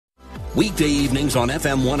Weekday evenings on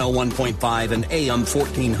FM 101.5 and AM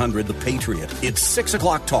 1400 The Patriot. It's 6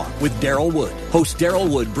 o'clock talk with Daryl Wood. Host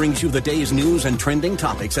Daryl Wood brings you the day's news and trending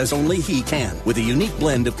topics as only he can, with a unique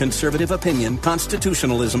blend of conservative opinion,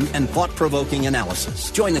 constitutionalism, and thought-provoking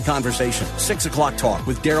analysis. Join the conversation. 6 o'clock talk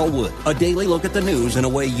with Daryl Wood. A daily look at the news in a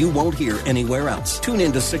way you won't hear anywhere else. Tune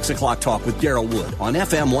in to 6 o'clock talk with Daryl Wood on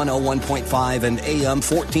FM 101.5 and AM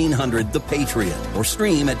 1400 The Patriot, or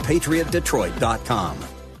stream at patriotdetroit.com.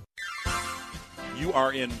 You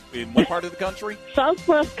are in what part of the country?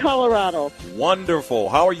 Southwest Colorado. Wonderful.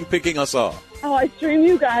 How are you picking us up? Oh, I stream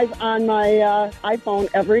you guys on my iPhone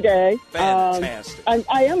every day. Fantastic.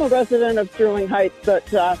 I am a resident of Sterling Heights,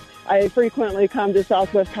 but I frequently come to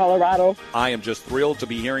Southwest Colorado. I am just thrilled to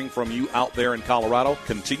be hearing from you out there in Colorado.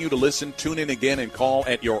 Continue to listen, tune in again, and call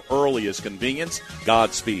at your earliest convenience.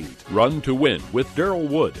 Godspeed. Run to Win with Daryl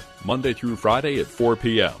Wood, Monday through Friday at 4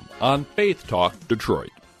 p.m. on Faith Talk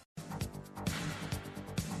Detroit.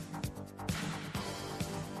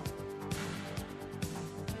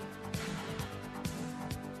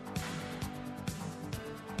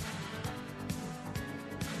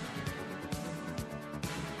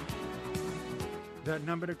 That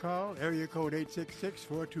number to call, area code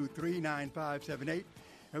 866-423-9578.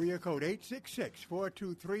 Area code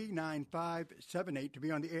 866-423-9578 to be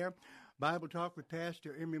on the air. Bible Talk with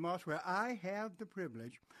Pastor Emery Moss, where I have the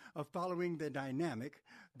privilege of following the dynamic,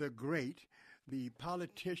 the great, the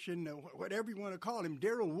politician, whatever you want to call him,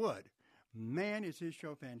 Daryl Wood. Man, is his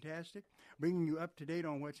show fantastic, bringing you up to date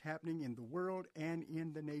on what's happening in the world and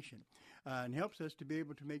in the nation. And helps us to be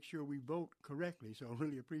able to make sure we vote correctly. So I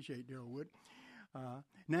really appreciate Daryl Wood.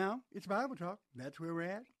 Now, it's Bible Talk. That's where we're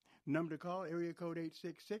at. Number to call, area code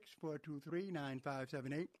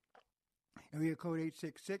 866-423-9578. Area code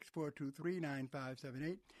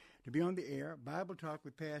 866-423-9578 to be on the air. Bible Talk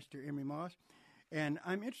with Pastor Emery Moss. And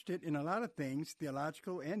I'm interested in a lot of things,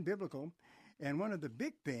 theological and biblical. And one of the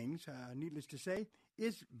big things, needless to say,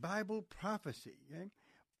 is Bible prophecy. Okay?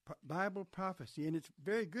 Bible prophecy. And it's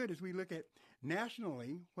very good as we look at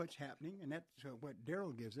nationally what's happening, and that's what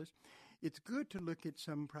Daryl gives us. It's good to look at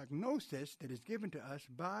some prognosis that is given to us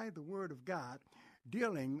by the Word of God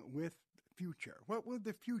dealing with future. What will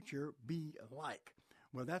the future be like?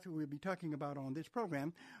 Well, that's what we'll be talking about on this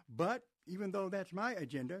program. But even though that's my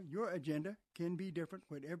agenda, your agenda can be different.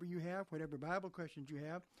 Whatever you have, whatever Bible questions you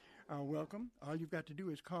have are welcome. All you've got to do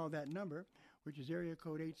is call that number, which is area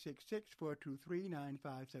code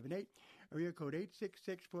 866-423-9578. Area code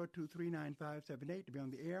 866-423-9578 to be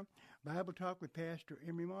on the air. Bible Talk with Pastor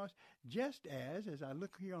Emery Moss. Just as I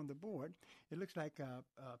look here on the board, it looks like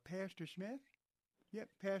Pastor Smith. Yep,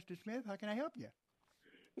 Pastor Smith, how can I help you?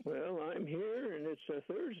 Well, I'm here, and it's a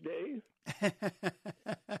Thursday.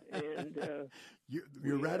 And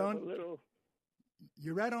you're right on.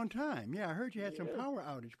 You're right on time. Yeah, I heard you had some power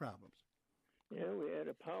outage problems. Yeah, we had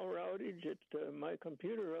a power outage. My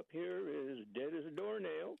computer up here is dead as a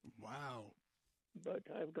doornail. Wow. But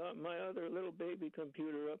I've got my other little baby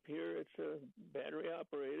computer up here. It's battery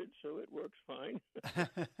operated, so it works fine.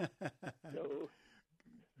 So,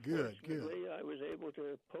 good. I was able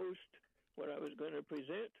to post what I was going to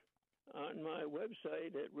present on my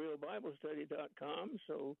website at realbiblestudy.com.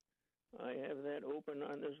 So I have that open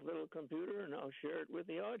on this little computer, and I'll share it with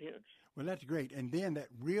the audience. Well, that's great. And then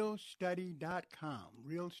that realstudy.com,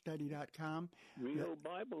 realstudy.com.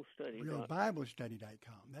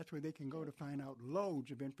 realbiblestudy.com. That's where they can go to find out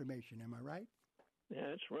loads of information. Am I right?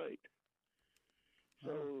 That's right.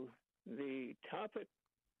 So the topic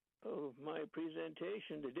of my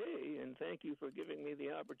presentation today, and thank you for giving me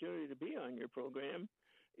the opportunity to be on your program,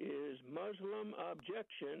 is Muslim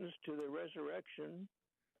objections to the resurrection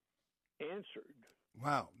answered.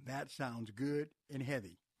 Wow, that sounds good and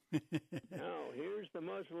heavy. Now, here's the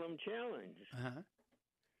Muslim challenge.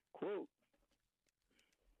 Quote,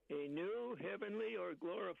 a new heavenly or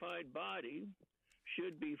glorified body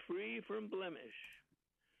should be free from blemish,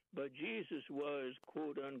 but Jesus was,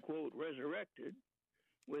 quote unquote, resurrected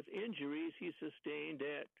with injuries he sustained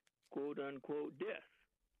at, quote unquote, death.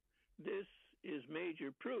 This is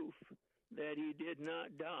major proof that he did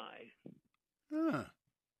not die.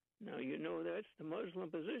 Now, you know that's the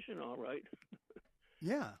Muslim position, all right.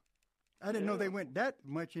 Yeah. I didn't know they went that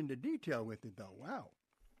much into detail with it, though. Wow.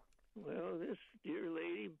 Well, this dear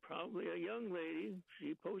lady, probably a young lady,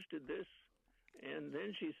 she posted this, and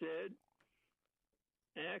then she said,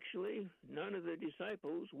 actually, none of the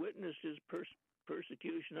disciples witnessed his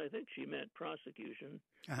persecution. I think she meant prosecution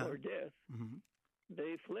or death. Mm-hmm.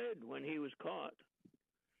 They fled when he was caught.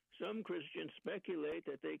 Some Christians speculate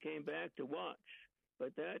that they came back to watch,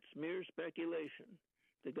 but that's mere speculation.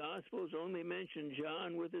 The Gospels only mention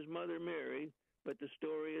John with his mother Mary, but the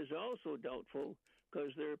story is also doubtful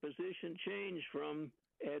because their position changed from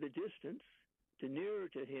at a distance to nearer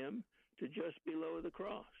to him to just below the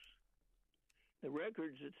cross. The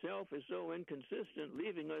records itself is so inconsistent,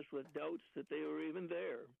 leaving us with doubts that they were even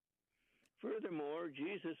there. Furthermore,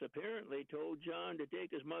 Jesus apparently told John to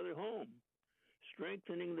take his mother home,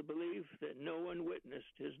 strengthening the belief that no one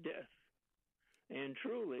witnessed his death. And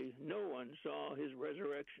truly, no one saw his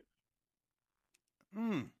resurrection.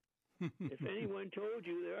 If anyone told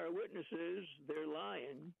you there are witnesses, they're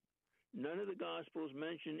lying. None of the Gospels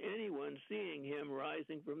mention anyone seeing him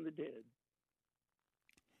rising from the dead.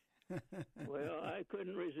 Well, I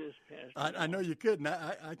couldn't resist, Pastor. I know you couldn't.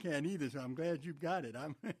 I can't either. So I'm glad you've got it.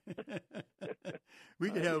 We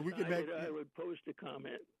could make. I would post a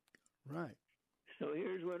comment. Right. So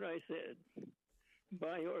here's what I said.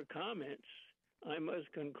 By your comments, I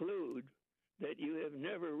must conclude that you have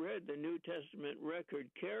never read the New Testament record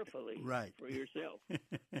carefully for yourself.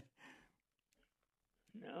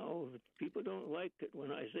 Now, people don't like it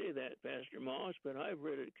when I say that, Pastor Moss, but I've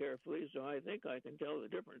read it carefully, so I think I can tell the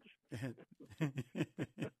difference.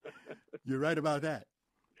 You're right about that.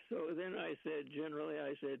 So then I said,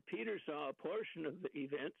 Peter saw a portion of the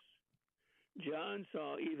events. John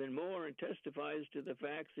saw even more and testifies to the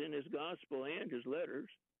facts in his gospel and his letters.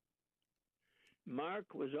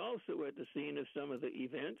 Mark was also at the scene of some of the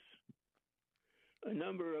events. A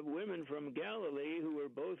number of women from Galilee who were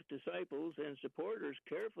both disciples and supporters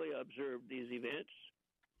carefully observed these events.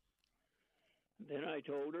 Then I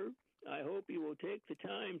told her, I hope you will take the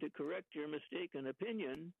time to correct your mistaken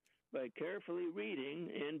opinion by carefully reading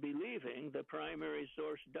and believing the primary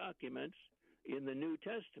source documents in the New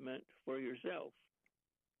Testament for yourself.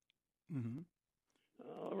 Mm-hmm.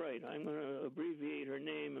 All right, I'm going to abbreviate her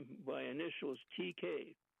name by initials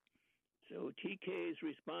TK. So TK's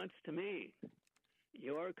response to me: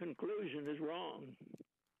 your conclusion is wrong.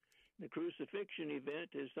 The crucifixion event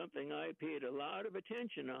is something I paid a lot of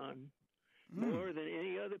attention on, more than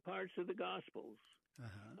any other parts of the Gospels.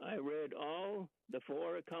 I read all the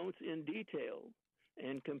 4 accounts in detail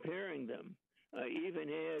and comparing them. I even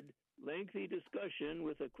had lengthy discussion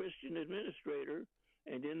with a Christian administrator,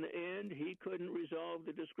 and in the end, he couldn't resolve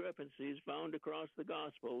the discrepancies found across the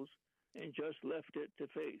Gospels and just left it to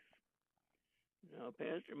faith. Now,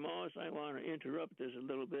 Pastor Moss, I want to interrupt this a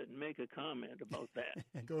little bit and make a comment about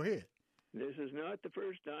that. Go ahead. This is not the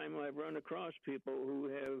first time I've run across people who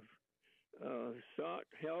have sought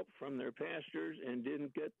help from their pastors and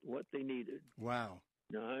didn't get what they needed. Wow.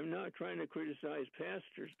 Now, I'm not trying to criticize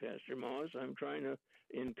pastors, Pastor Moss. I'm trying to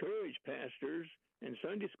encourage pastors and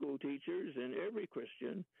Sunday school teachers and every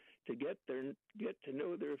Christian to get to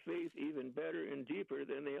know their faith even better and deeper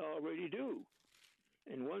than they already do.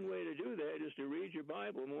 And one way to do that is to read your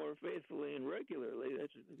Bible more faithfully and regularly.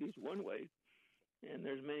 That's at least one way. And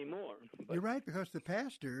there's many more. But you're right, because the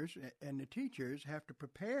pastors and the teachers have to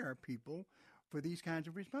prepare people for these kinds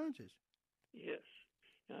of responses. Yes.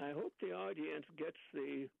 I hope the audience gets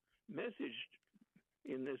the message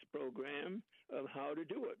in this program of how to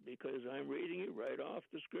do it, because I'm reading it right off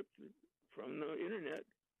the script from the internet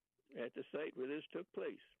at the site where this took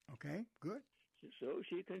place. Okay, good. So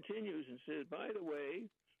she continues and says, by the way,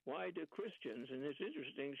 why do Christians, and it's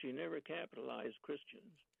interesting, she never capitalized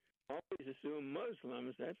Christians, always assume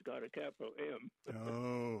Muslims, that's got a capital M.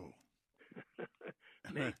 Oh.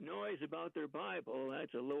 Make noise about their Bible,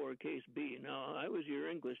 that's a lowercase b. Now, I was your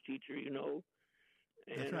English teacher, you know,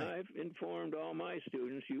 and right. I've informed all my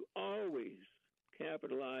students, you always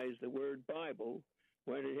capitalize the word Bible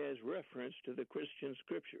when it has reference to the Christian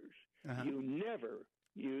scriptures. You never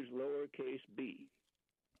use lowercase b.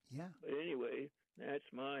 Yeah. But anyway, that's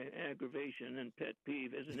my aggravation and pet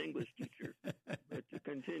peeve as an English teacher. But to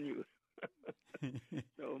continue.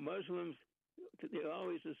 So Muslims, they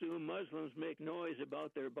always assume Muslims make noise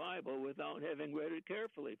about their Bible without having read it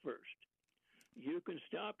carefully first. You can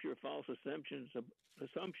stop your false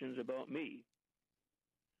assumptions about me.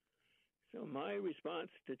 So my response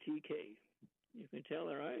to TK, you can tell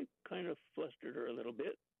her I kind of flustered her a little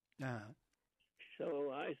bit.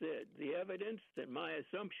 So I said, the evidence that my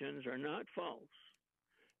assumptions are not false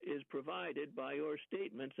is provided by your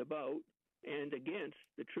statements about and against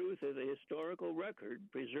the truth of the historical record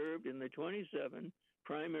preserved in the 27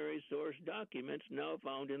 primary source documents now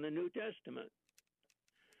found in the New Testament.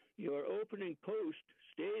 Your opening post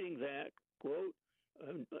stating that, quote,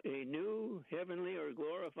 a new heavenly or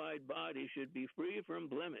glorified body should be free from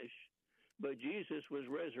blemish, but Jesus was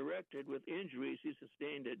resurrected with injuries he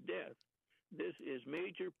sustained at death. This is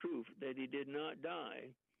major proof that he did not die.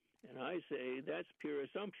 And I say that's pure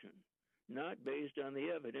assumption. not based on the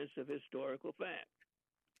evidence of historical fact.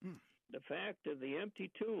 The fact of the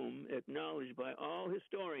empty tomb, acknowledged by all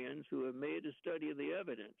historians who have made a study of the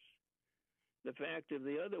evidence. The fact of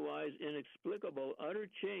the otherwise inexplicable utter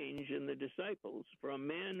change in the disciples from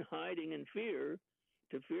men hiding in fear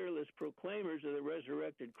to fearless proclaimers of the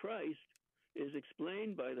resurrected Christ is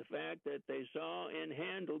explained by the fact that they saw and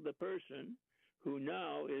handled the person who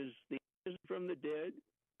now is the risen from the dead,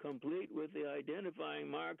 complete with the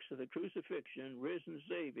identifying marks of the crucifixion, risen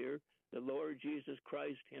Savior, the Lord Jesus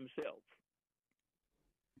Christ himself.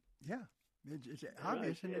 Yeah, it's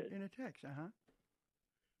obvious in a text.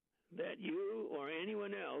 That you or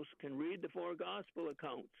anyone else can read the four gospel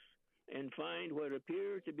accounts and find what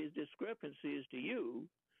appear to be discrepancies to you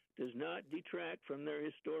does not detract from their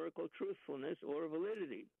historical truthfulness or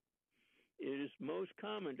validity. It is most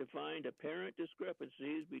common to find apparent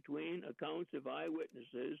discrepancies between accounts of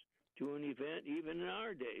eyewitnesses to an event even in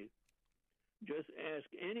our day. Just ask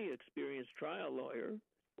any experienced trial lawyer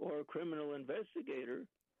or criminal investigator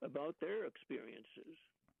about their experiences,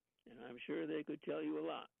 and I'm sure they could tell you a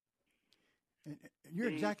lot. And you're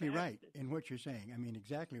exactly right in what you're saying. I mean,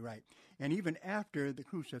 exactly right. And even after the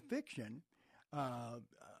crucifixion,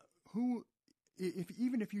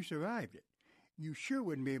 even if you survived it, you sure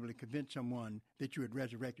wouldn't be able to convince someone that you had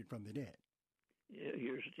resurrected from the dead. Yeah,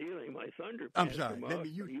 you're stealing my thunder. I'm sorry.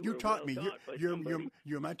 You taught me.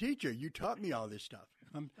 You're my teacher. You taught me all this stuff.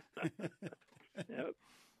 Yep.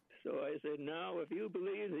 So I said, now, if you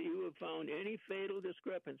believe that you have found any fatal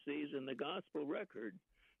discrepancies in the gospel record,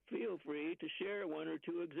 feel free to share one or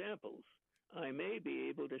two examples. I may be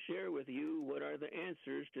able to share with you what are the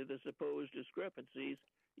answers to the supposed discrepancies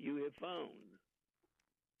you have found.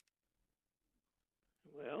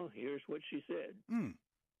 Well, here's what she said.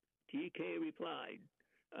 TK replied,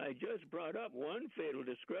 I just brought up one fatal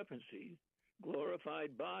discrepancy,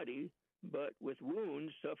 glorified body, but with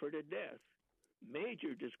wounds suffered at death.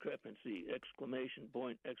 Major discrepancy, exclamation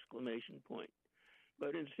point.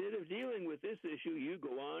 But instead of dealing with this issue, you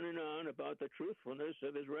go on and on about the truthfulness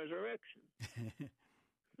of his resurrection.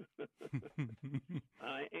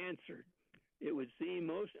 I answered, it would seem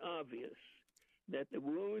most obvious that the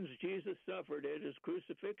wounds Jesus suffered at his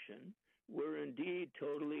crucifixion were indeed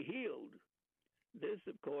totally healed. This,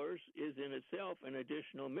 of course, is in itself an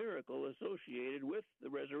additional miracle associated with the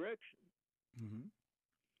resurrection.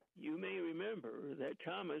 You may remember that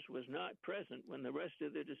Thomas was not present when the rest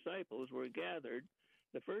of the disciples were gathered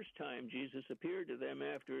the first time Jesus appeared to them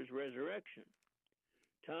after his resurrection.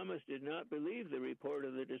 Thomas did not believe the report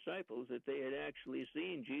of the disciples that they had actually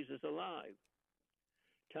seen Jesus alive.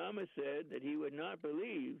 Thomas said that he would not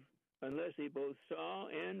believe unless he both saw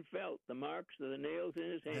and felt the marks of the nails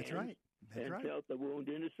in his hands. That's right. Felt the wound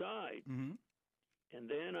in his side. And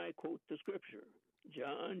then I quote the scripture,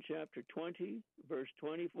 John chapter 20, verse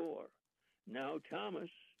 24. Now Thomas,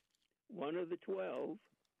 one of the 12,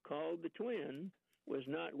 called the twin, was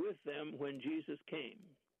not with them when Jesus came.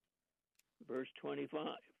 Verse 25.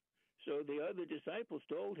 So the other disciples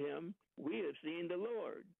told him, we have seen the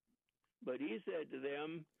Lord. But he said to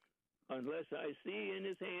them, unless I see in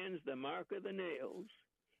his hands the mark of the nails,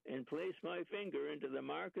 and place my finger into the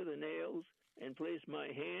mark of the nails, and place my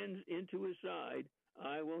hands into his side,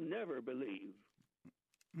 I will never believe.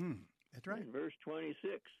 That's right. In verse 26,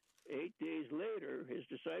 8 days later, his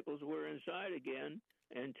disciples were inside again,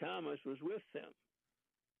 and Thomas was with them.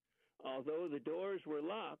 Although the doors were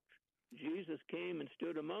locked, Jesus came and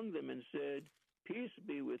stood among them and said, peace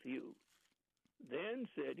be with you. Then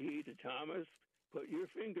said he to Thomas, put your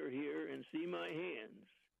finger here and see my hands,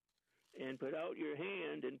 and put out your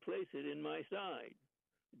hand and place it in my side.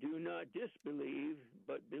 Do not disbelieve,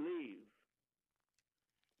 but believe.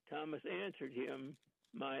 Thomas answered him,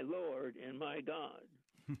 my Lord and my God.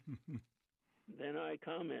 Then I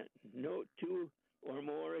comment, note 2 or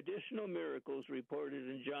more additional miracles reported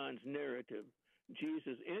in John's narrative.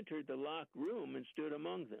 Jesus entered the locked room and stood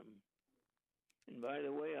among them. And by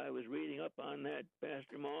the way, I was reading up on that,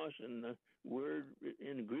 Pastor Moss, and the word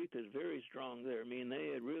in Greek is very strong there. I mean, they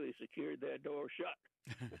had really secured that door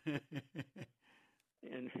shut.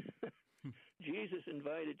 And Jesus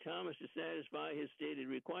invited Thomas to satisfy his stated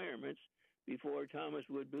requirements before Thomas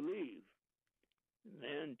would believe.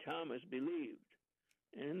 Then Thomas believed.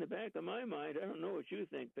 And in the back of my mind, I don't know what you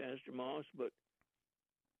think, Pastor Moss, but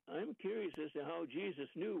I'm curious as to how Jesus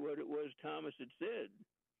knew what it was Thomas had said.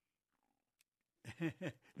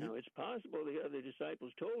 Now, it's possible the other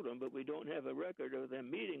disciples told him, but we don't have a record of them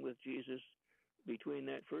meeting with Jesus between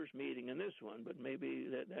that first meeting and this one, but maybe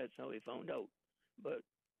that's how he found out. But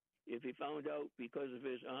if he found out because of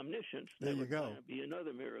his omniscience, there that you would go. kind of be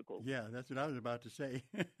another miracle. Yeah, that's what I was about to say.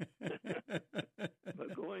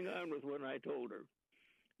 But going on with what I told her,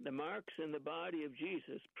 the marks in the body of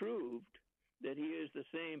Jesus proved that he is the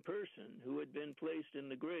same person who had been placed in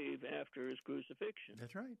the grave after his crucifixion.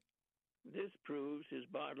 That's right. This proves his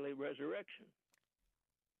bodily resurrection.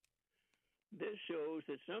 This shows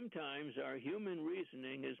that sometimes our human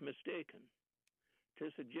reasoning is mistaken.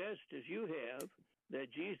 To suggest, as you have,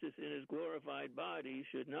 that Jesus in his glorified body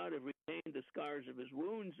should not have retained the scars of his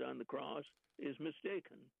wounds on the cross is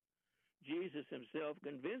mistaken. Jesus himself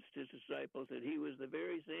convinced his disciples that he was the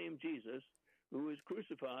very same Jesus who was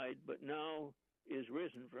crucified but now is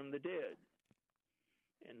risen from the dead.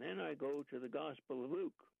 And then I go to the Gospel of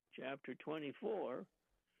Luke, chapter 24,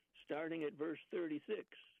 starting at verse 36,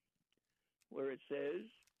 where it says,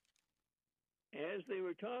 as they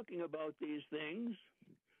were talking about these things,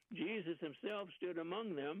 Jesus himself stood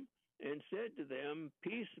among them and said to them,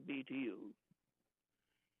 peace be to you.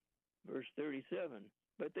 Verse 37,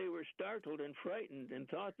 but they were startled and frightened and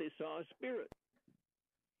thought they saw a spirit.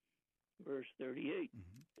 Verse 38,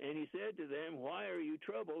 and he said to them, why are you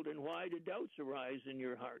troubled and why do doubts arise in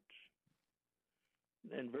your hearts?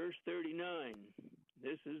 Then verse 39,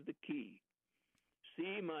 this is the key.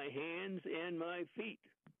 See my hands and my feet,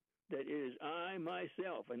 that is I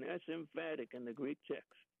myself, and that's emphatic in the Greek text.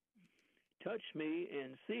 Touch me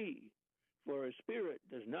and see, for a spirit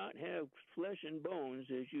does not have flesh and bones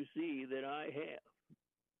as you see that I have.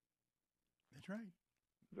 That's right.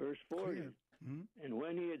 Verse 40, and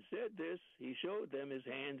when he had said this, he showed them his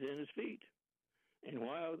hands and his feet. And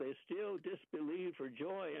while they still disbelieved for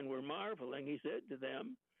joy and were marveling, he said to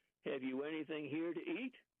them, have you anything here to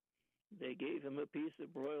eat? They gave him a piece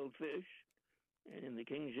of broiled fish, and in the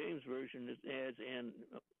King James Version it adds and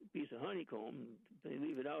a piece of honeycomb. They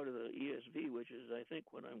leave it out of the ESV, which is, I think,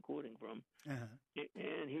 what I'm quoting from.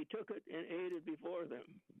 And he took it and ate it before them.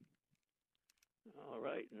 All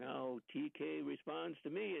right, now TK responds to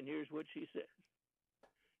me, and here's what she says.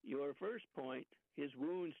 Your first point, his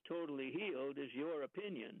wounds totally healed, is your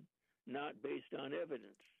opinion, not based on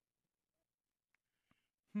evidence.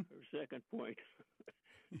 Her second point,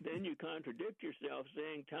 then you contradict yourself,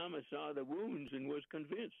 saying Thomas saw the wounds and was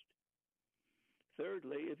convinced.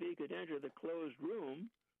 Thirdly, if he could enter the closed room,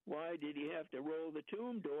 why did he have to roll the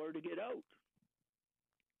tomb door to get out?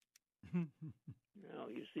 Now,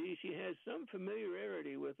 you see, she has some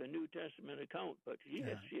familiarity with the New Testament account, but she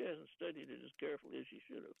hasn't studied it as carefully as she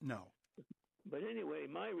should have. No. But anyway,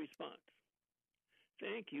 my response.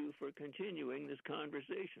 Thank you for continuing this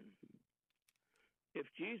conversation. If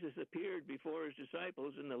Jesus appeared before his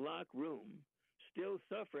disciples in the locked room, still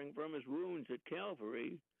suffering from his wounds at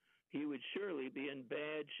Calvary, he would surely be in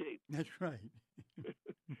bad shape. That's right.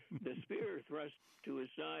 The spear thrust to his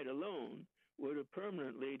side alone would have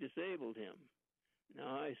permanently disabled him.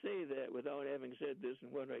 Now, I say that without having said this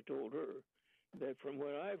and what I told her, that from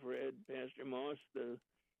what I've read, Pastor Moss, the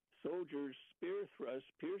soldier's spear thrust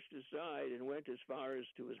pierced his side and went as far as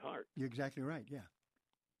to his heart. You're exactly right, yeah.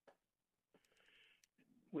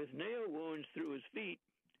 With nail wounds through his feet,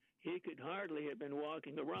 he could hardly have been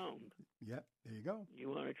walking around. Yep, there you go. You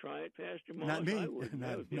want to try it, Pastor Moss? Not me. I would.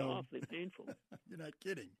 That would be awfully painful. You're not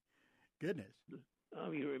kidding. Goodness.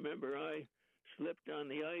 You remember I slipped on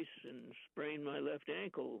the ice and sprained my left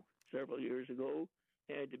ankle several years ago.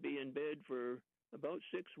 Had to be in bed for about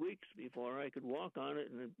 6 weeks before I could walk on it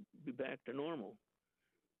and be back to normal.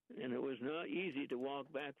 And it was not easy to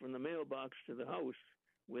walk back from the mailbox to the house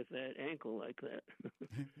with that ankle like that.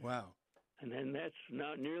 Wow. And then that's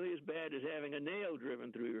not nearly as bad as having a nail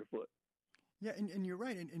driven through your foot. Yeah, and you're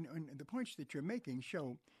right. And the points that you're making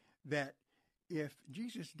show that if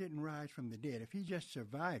Jesus didn't rise from the dead, if he just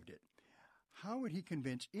survived it, how would he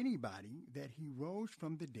convince anybody that he rose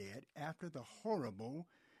from the dead after the horrible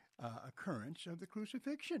occurrence of the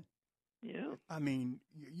crucifixion? Yeah. I mean,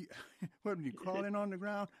 what would you crawling on the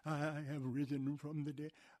ground? I have risen from the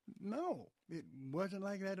dead. No, it wasn't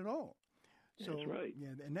like that at all. So, that's right. Yeah,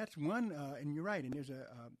 and that's one, and you're right, and there's a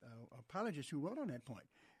apologist who wrote on that point.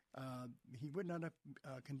 He would not have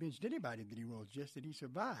convinced anybody that he rose, just that he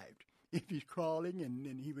survived. If he's crawling,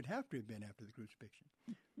 and he would have to have been after the crucifixion.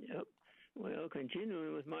 Yep. Well,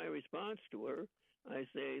 continuing with my response to her, I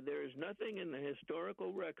say there is nothing in the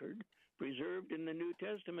historical record preserved in the New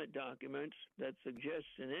Testament documents that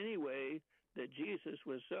suggests in any way that Jesus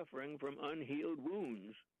was suffering from unhealed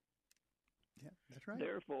wounds. Yeah, that's right.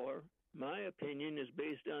 Therefore, my opinion is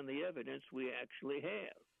based on the evidence we actually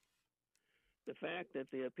have. The fact that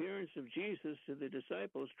the appearance of Jesus to the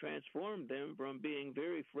disciples transformed them from being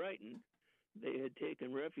very frightened they had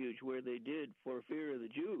taken refuge where they did for fear of the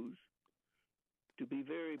Jews, to be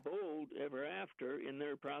very bold ever after in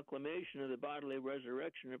their proclamation of the bodily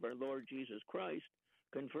resurrection of our Lord Jesus Christ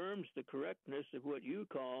confirms the correctness of what you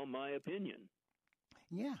call my opinion.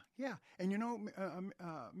 Yeah. And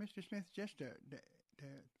Mr. Smith, just to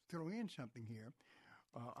throw in something here,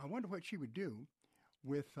 I wonder what she would do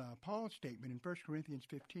with Paul's statement in 1 Corinthians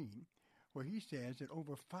 15, where he says that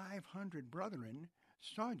over 500 brethren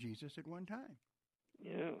saw Jesus at one time.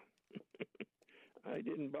 Yeah. I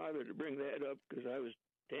didn't bother to bring that up because I was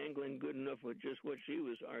tangling good enough with just what she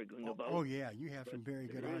was arguing about. Oh, yeah, you have some very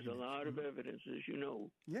good arguments. There's a lot of evidence, as you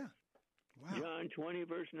know. Yeah. Wow. John 20,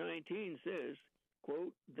 verse 19 says,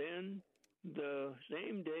 quote, "Then the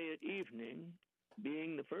same day at evening,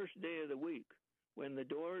 being the first day of the week, when the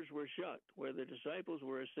doors were shut, where the disciples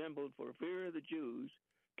were assembled for fear of the Jews,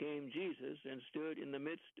 came Jesus and stood in the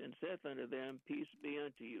midst and saith unto them, Peace be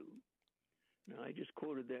unto you." Now, I just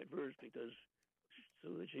quoted that verse so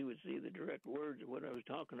that she would see the direct words of what I was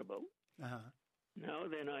talking about. Uh-huh. Now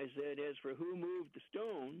then, I said, as for who moved the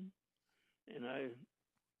stone, and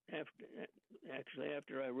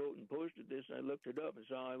after I wrote and posted this, I looked it up and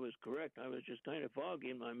saw I was correct. I was just kind of foggy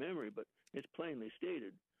in my memory, but it's plainly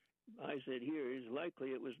stated. I said here, it is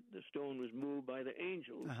likely the stone was moved by the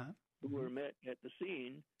angels who were met at the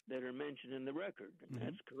scene that are mentioned in the record. And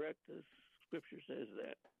that's correct. The scripture says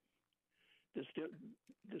that.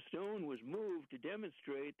 The stone was moved to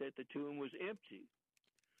demonstrate that the tomb was empty.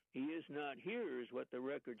 He is not here, is what the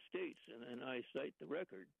record states, and I cite the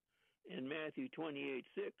record. In Matthew 28:6,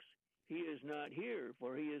 he is not here,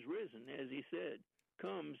 for he is risen, as he said,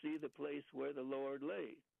 Come, see the place where the Lord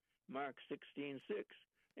lay. Mark 16:6,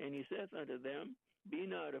 and he saith unto them, Be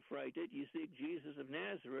not affrighted, ye seek Jesus of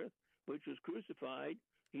Nazareth, which was crucified.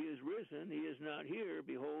 He is risen, he is not here.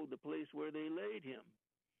 Behold the place where they laid him.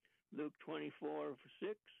 Luke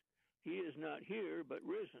 24:6, he is not here, but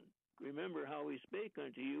risen. Remember how he spake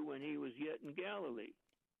unto you when he was yet in Galilee.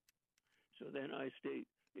 So then I state,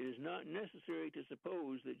 it is not necessary to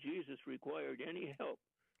suppose that Jesus required any help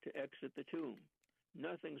to exit the tomb.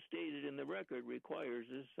 Nothing stated in the record requires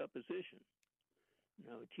this supposition.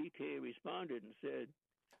 Now, TK responded and said,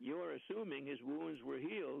 You're assuming his wounds were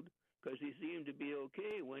healed because he seemed to be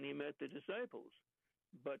okay when he met the disciples.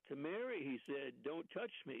 But to Mary, he said, Don't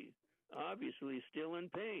touch me, obviously still in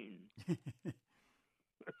pain.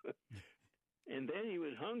 And then he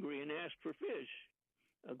was hungry and asked for fish.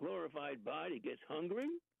 A glorified body gets hungry?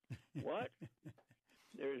 What?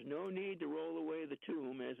 There is no need to roll away the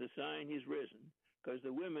tomb as a sign he's risen, because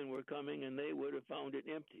the women were coming and they would have found it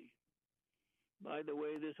empty. By the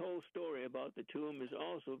way, this whole story about the tomb is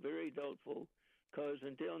also very doubtful, because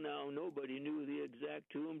until now, nobody knew the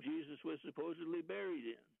exact tomb Jesus was supposedly buried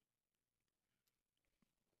in.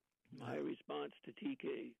 My response to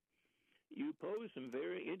TK, you pose some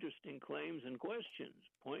very interesting claims and questions.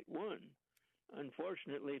 Point 1,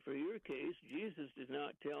 unfortunately for your case, Jesus did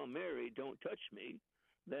not tell Mary, don't touch me.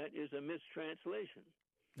 That is a mistranslation.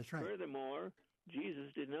 That's right. Furthermore,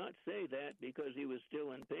 Jesus did not say that because he was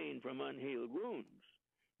still in pain from unhealed wounds.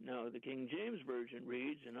 Now, the King James Version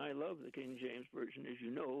reads, and I love the King James Version, as you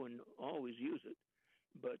know, and always use it,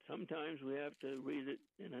 but sometimes we have to read it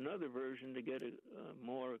in another version to get a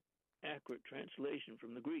more accurate translation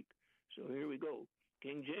from the Greek. So here we go.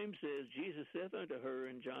 King James says, Jesus saith unto her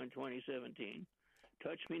in John 20:17,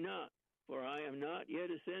 Touch me not, for I am not yet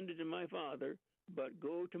ascended to my Father, but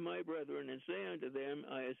go to my brethren and say unto them,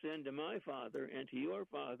 I ascend to my Father and to your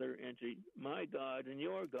Father and to my God and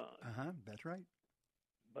your God. That's right.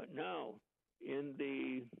 But now, in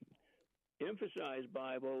the Emphasized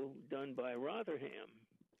Bible done by Rotherham,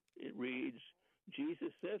 it reads,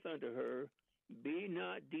 Jesus saith unto her, Be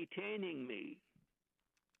not detaining me,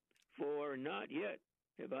 for not yet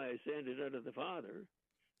have I ascended unto the Father,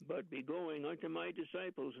 but be going unto my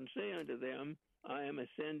disciples and say unto them, I am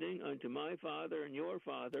ascending unto my Father and your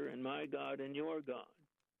Father, and my God and your God.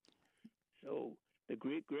 So the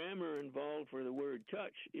Greek grammar involved for the word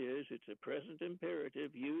touch is it's a present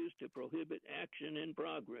imperative used to prohibit action in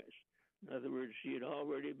progress. In other words, she had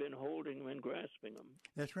already been holding them and grasping them.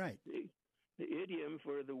 That's right. The idiom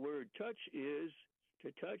for the word touch is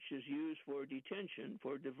to touch is used for detention,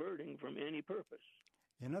 for diverting from any purpose.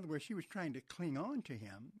 In other words, she was trying to cling on to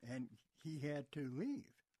him, and he had to leave.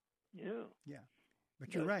 Yeah.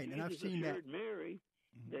 But you're right, and I've seen that. Mary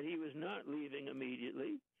that he was not leaving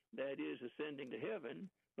immediately, that is, ascending to heaven,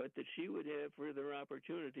 but that she would have further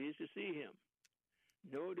opportunities to see him.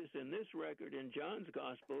 Notice in this record in John's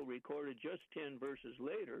Gospel, recorded just 10 verses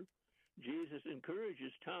later, Jesus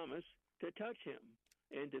encourages Thomas to touch him,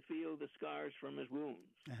 and to feel the scars from his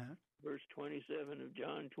wounds. Verse 27 of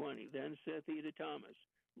John 20, Then saith he to Thomas,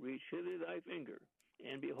 Reach hither thy finger,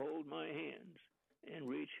 and behold my hands, and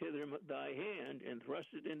reach hither thy hand, and thrust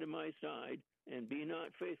it into my side, and be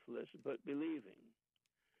not faithless, but believing.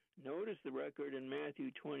 Notice the record in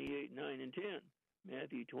Matthew 28, 9 and 10.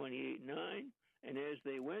 Matthew 28, 9, And as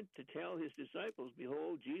they went to tell his disciples,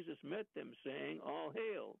 behold, Jesus met them, saying, All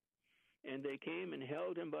hail! And they came and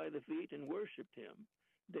held him by the feet and worshipped him.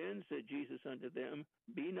 Then said Jesus unto them,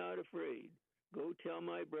 Be not afraid. Go tell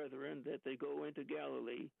my brethren that they go into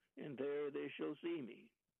Galilee, and there they shall see me.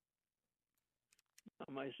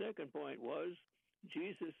 Now, my second point was,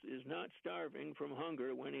 Jesus is not starving from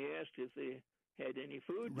hunger when he asked if they had any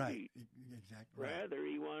food to eat. Exactly. Rather,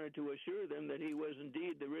 he wanted to assure them that he was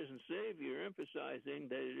indeed the risen Savior, emphasizing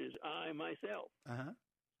that it is I myself.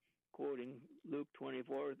 Quoting Luke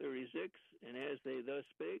 24:36, And as they thus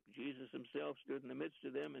spake, Jesus himself stood in the midst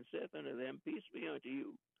of them, and saith unto them, Peace be unto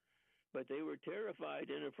you. But they were terrified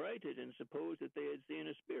and affrighted, and supposed that they had seen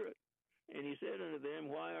a spirit. And he said unto them,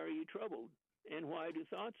 Why are ye troubled? And why do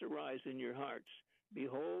thoughts arise in your hearts?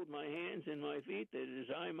 Behold my hands and my feet, that it is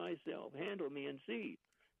I myself. Handle me and see.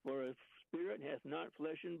 For a spirit hath not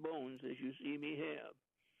flesh and bones, as you see me have.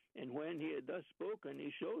 And when he had thus spoken,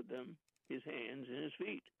 he showed them his hands and his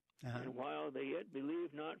feet. And while they yet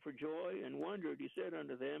believed not for joy and wondered, he said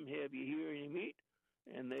unto them, Have ye here any meat?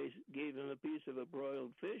 And they gave him a piece of a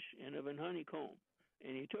broiled fish and of an honeycomb.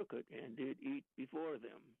 And he took it and did eat before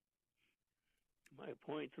them. My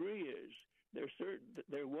point 3 is,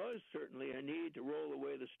 there was certainly a need to roll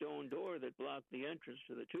away the stone door that blocked the entrance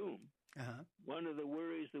to the tomb. One of the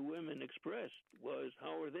worries the women expressed was,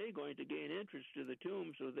 how are they going to gain entrance to the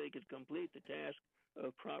tomb so they could complete the task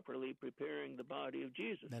of properly preparing the body of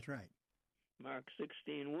Jesus? That's right. Mark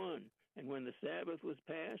 16:1, And when the Sabbath was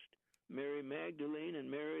past, Mary Magdalene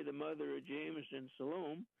and Mary, the mother of James and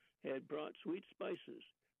Salome, had brought sweet spices,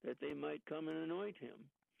 that they might come and anoint him.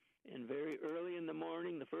 And very early in the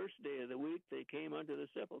morning, the first day of the week, they came unto the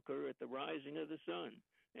sepulchre at the rising of the sun.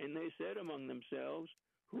 And they said among themselves,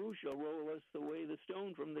 Who shall roll us away the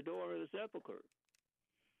stone from the door of the sepulchre?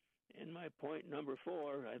 And my point number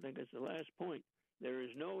 4, I think it's the last point, there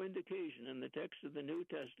is no indication in the text of the New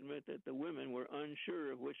Testament that the women were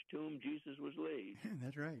unsure of which tomb Jesus was laid.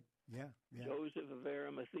 That's right. Yeah. Joseph of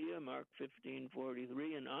Arimathea, Mark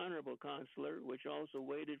 15:43, an honorable counselor, which also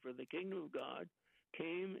waited for the kingdom of God,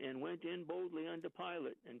 came and went in boldly unto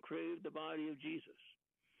Pilate and craved the body of Jesus.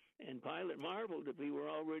 And Pilate marveled if he were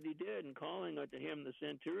already dead, and calling unto him the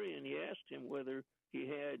centurion, he asked him whether he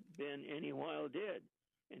had been any while dead.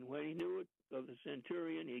 And when he knew it of the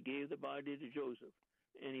centurion, he gave the body to Joseph.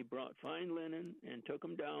 And he brought fine linen, and took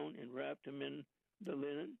him down, and wrapped him in the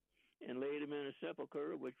linen, and laid him in a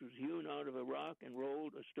sepulchre which was hewn out of a rock, and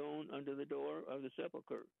rolled a stone under the door of the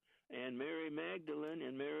sepulchre. And Mary Magdalene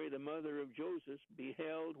and Mary, the mother of Joseph,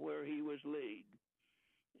 beheld where he was laid.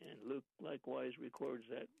 And Luke likewise records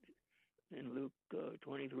that in Luke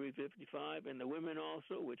 23:55. And the women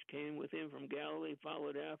also, which came with him from Galilee,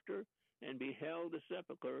 followed after, and beheld the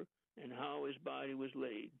sepulchre, and how his body was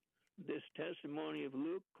laid. This testimony of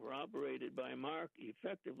Luke, corroborated by Mark,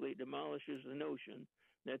 effectively demolishes the notion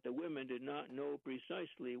that the women did not know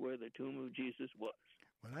precisely where the tomb of Jesus was.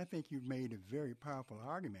 Well, I think you've made a very powerful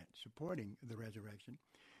argument supporting the resurrection.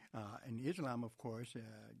 And Islam, of course,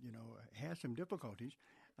 has some difficulties.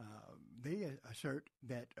 They assert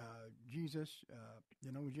that Jesus,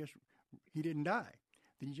 he didn't die.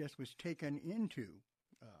 That he just was taken into,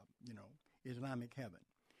 Islamic heaven.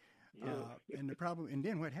 And the problem, and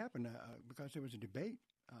then what happened, because there was a debate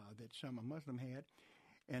that a Muslim had,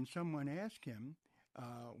 and someone asked him,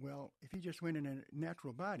 well, if he just went in a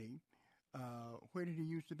natural body, where did he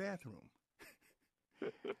use the bathroom?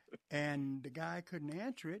 And the guy couldn't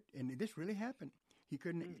answer it, and this really happened. He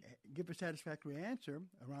couldn't give a satisfactory answer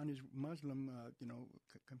around his Muslim,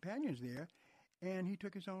 companions there, and he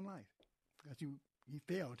took his own life because he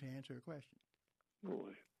failed to answer a question.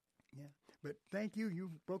 Boy. Yeah, but thank you. You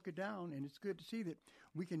broke it down, and it's good to see that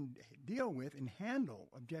we can deal with and handle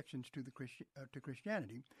objections to to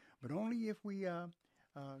Christianity, but only if we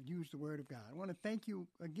use the Word of God. I want to thank you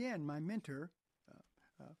again, my mentor,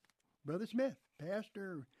 Brother Smith,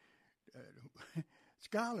 pastor,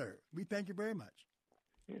 scholar. We thank you very much.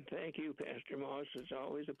 And thank you, Pastor Moss. It's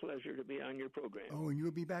always a pleasure to be on your program. Oh, and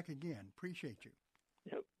you'll be back again. Appreciate you.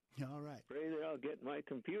 Yep. All right. Pray that I'll get my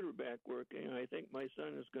computer back working. I think my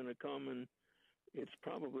son is going to come, and it's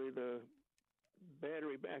probably the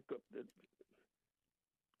battery backup that.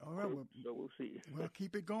 All right. So we'll see. Well,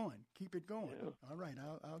 keep it going. Keep it going. Yeah. All right.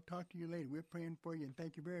 I'll talk to you later. We're praying for you, and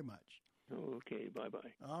thank you very much. Okay,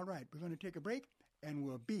 bye-bye. All right, we're going to take a break, and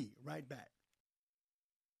we'll be right back.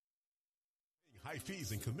 High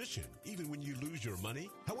fees and commission, even when you lose your money?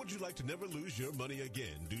 How would you like to never lose your money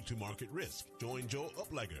again due to market risk? Join Joe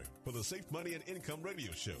Uplegger for the Safe Money and Income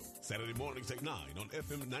Radio Show, Saturday mornings at 9 on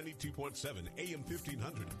FM 92.7 AM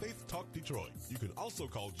 1500 Faith Talk Detroit. You can also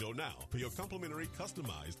call Joe now for your complimentary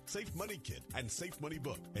customized Safe Money Kit and Safe Money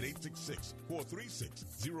Book at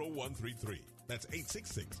 866-436-0133. That's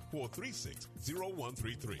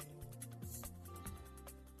 866-436-0133.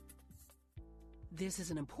 This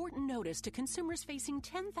is an important notice to consumers facing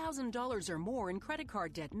 $10,000 or more in credit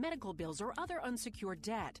card debt, medical bills, or other unsecured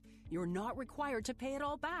debt. You're not required to pay it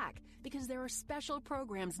all back because there are special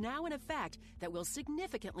programs now in effect that will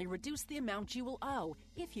significantly reduce the amount you will owe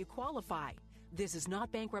if you qualify. This is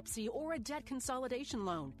not bankruptcy or a debt consolidation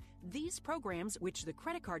loan. These programs, which the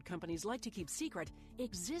credit card companies like to keep secret,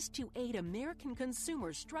 exist to aid American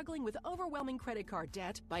consumers struggling with overwhelming credit card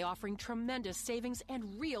debt by offering tremendous savings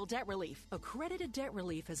and real debt relief. Accredited Debt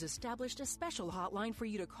Relief has established a special hotline for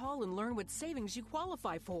you to call and learn what savings you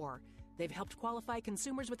qualify for. They've helped qualify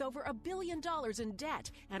consumers with over $1 billion in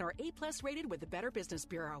debt and are A+ rated with the Better Business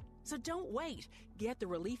Bureau. So don't wait. Get the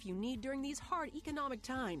relief you need during these hard economic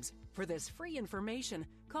times. For this free information,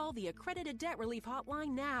 call the Accredited Debt Relief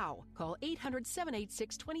Hotline now. Call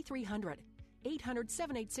 800-786-2300.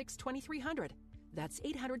 800-786-2300. That's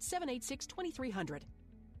 800-786-2300.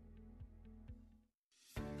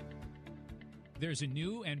 There's a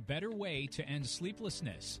new and better way to end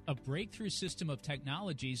sleeplessness, a breakthrough system of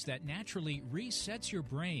technologies that naturally resets your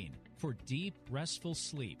brain for deep, restful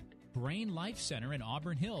sleep. Brain Life Center in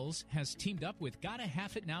Auburn Hills has teamed up with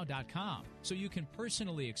GottaHalfItNow.com so you can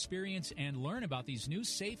personally experience and learn about these new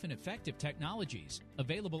safe and effective technologies.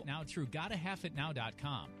 Available now through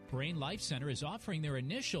GottaHalfItNow.com. Brain Life Center is offering their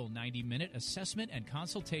initial 90-minute assessment and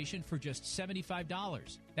consultation for just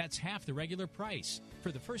 $75. That's half the regular price.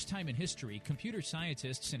 For the first time in history, computer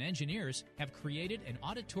scientists and engineers have created an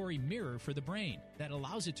auditory mirror for the brain that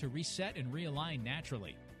allows it to reset and realign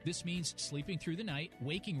naturally. This means sleeping through the night,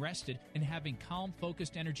 waking rested, and having calm,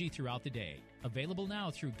 focused energy throughout the day. Available now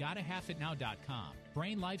through GottaHalfItNow.com.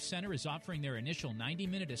 Brain Life Center is offering their initial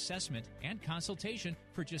 90-minute assessment and consultation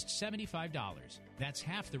for just $75. That's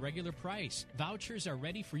half the regular price. Vouchers are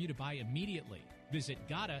ready for you to buy immediately. Visit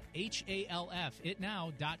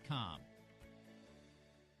GottaHalfItNow.com.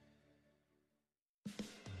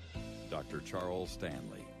 Dr. Charles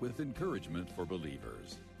Stanley with encouragement for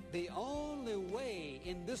believers. The only way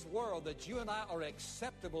in this world that you and I are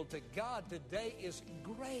acceptable to God today is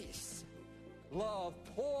grace. Love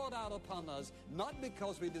poured out upon us, not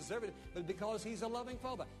because we deserve it, but because He's a loving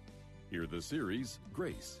Father. Hear the series,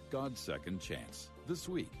 Grace, God's Second Chance, this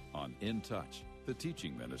week on In Touch, the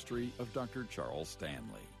teaching ministry of Dr. Charles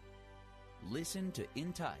Stanley. Listen to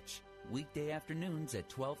In Touch, weekday afternoons at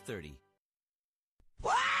 12:30.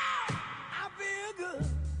 Wow! I feel good.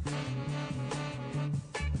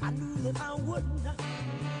 I knew that I wouldn't.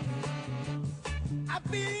 I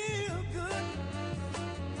feel good.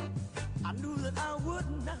 I knew that I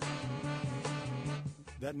wouldn't.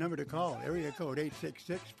 That number to call, area code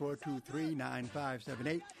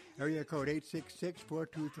 866-423-9578. Area code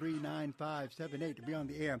 866-423-9578 to be on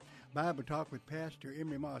the air. Bible Talk with Pastor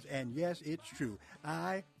Emery Moss. And yes, it's true.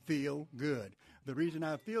 I feel good. The reason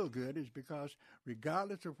I feel good is because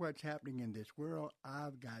regardless of what's happening in this world,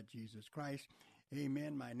 I've got Jesus Christ.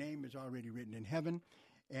 Amen. My name is already written in heaven,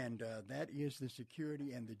 and that is the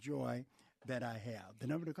security and the joy that I have. The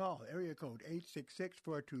number to call, area code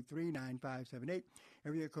 866-423-9578.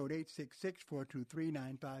 Area code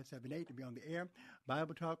 866-423-9578 to be on the air.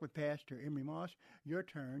 Bible Talk with Pastor Emery Moss. Your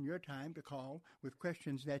turn, your time to call with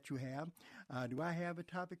questions that you have. Do I have a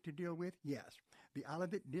topic to deal with? Yes. The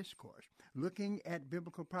Olivet Discourse, looking at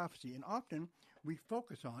biblical prophecy. And often we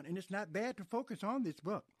focus on, and it's not bad to focus on this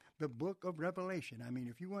book, the book of Revelation. I mean,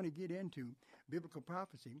 if you want to get into biblical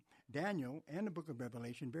prophecy, Daniel and the book of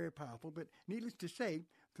Revelation, very powerful. But needless to say,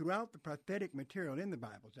 throughout the prophetic material in the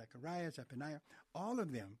Bible, Zechariah, Zephaniah, all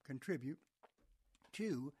of them contribute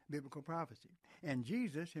to biblical prophecy. And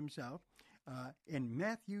Jesus himself, in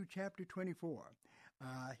Matthew chapter 24,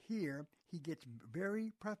 here he gets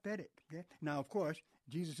very prophetic. Okay? Now, of course,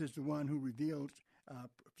 Jesus is the one who reveals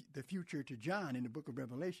the future to John in the book of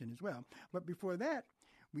Revelation as well. But before that,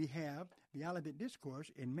 we have the Olivet Discourse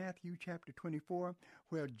in Matthew chapter 24,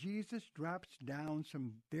 where Jesus drops down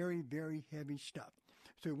some very, very heavy stuff.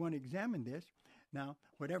 So we want to examine this. Now,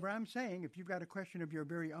 whatever I'm saying, if you've got a question of your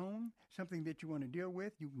very own, something that you want to deal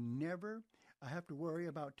with, you never have to worry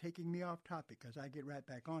about taking me off topic because I get right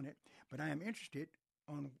back on it. But I am interested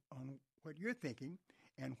on what you're thinking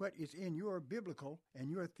and what is in your biblical and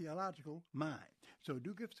your theological mind. So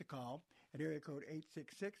do give us a call at area code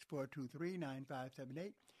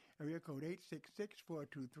 866-423-9578, area code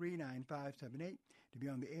 866-423-9578 to be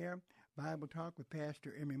on the air. Bible Talk with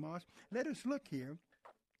Pastor Emery Moss. Let us look here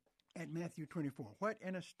at Matthew 24. What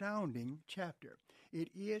an astounding chapter. It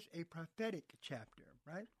is a prophetic chapter,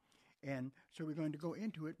 right? And so we're going to go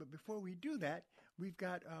into it. But before we do that, we've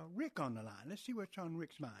got Rick on the line. Let's see what's on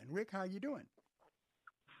Rick's mind. Rick, how you doing?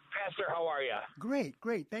 Pastor, how are you? Great,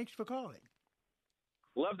 great. Thanks for calling.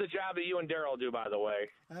 Love the job that you and Daryl do, by the way.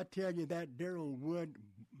 I tell you, that Daryl Wood,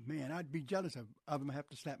 man, I'd be jealous of him. I have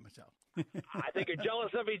to slap myself. I think you're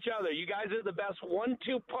jealous of each other. You guys are the best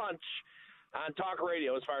 1-2 punch on talk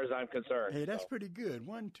radio as far as I'm concerned. Hey, that's pretty good.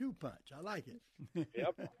 1-2 punch. I like it.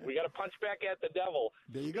 Yep. We got to punch back at the devil.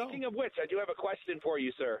 There you go. Speaking of which, I do have a question for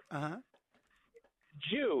you, sir. Uh-huh.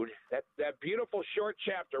 Jude, that beautiful short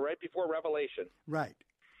chapter right before Revelation. Right.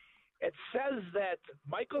 It says that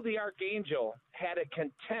Michael the Archangel had to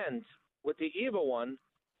contend with the evil one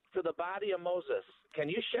for the body of Moses. Can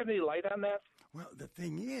you shed any light on that? Well, the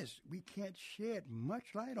thing is, we can't shed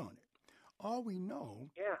much light on it. All we know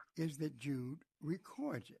is that Jude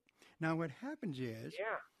records it. Now, what happens is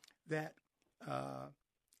that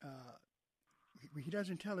he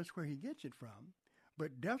doesn't tell us where he gets it from,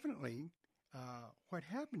 but definitely what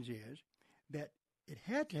happens is that it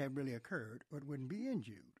had to have really occurred, or it wouldn't be in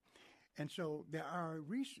Jude. And so there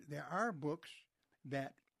are books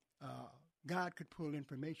that God could pull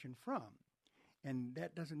information from, and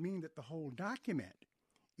that doesn't mean that the whole document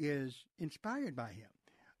is inspired by him.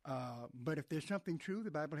 But if there's something true,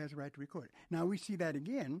 the Bible has a right to record it. Now, we see that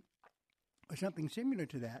again, or something similar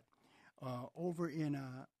to that, over in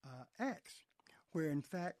Acts, where, in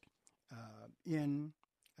fact, in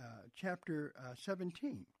chapter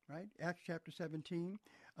 17, right? Acts chapter 17,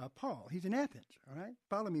 Paul, he's in Athens, all right?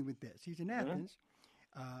 Follow me with this. He's in Athens,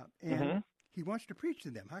 and he wants to preach to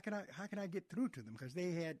them. How can I get through to them? Because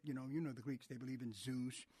they had, you know the Greeks, they believe in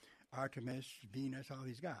Zeus, Artemis, Venus, all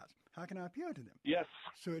these gods. How can I appeal to them? Yes.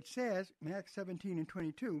 So it says in Acts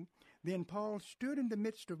 17:22, then Paul stood in the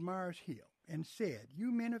midst of Mars Hill and said,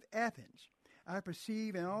 you men of Athens, I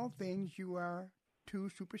perceive in all things you are too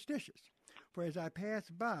superstitious. For as I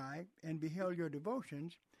passed by and beheld your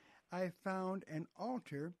devotions, I found an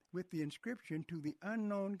altar with the inscription to the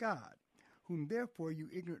unknown God, whom therefore you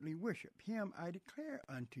ignorantly worship. Him I declare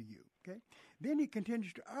unto you. Okay. Then he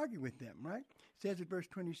continues to argue with them, right? Says in verse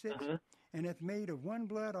 26, and hath made of one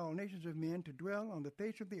blood all nations of men to dwell on the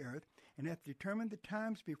face of the earth, and hath determined the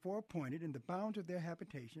times before appointed and the bounds of their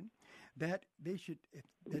habitation, that they should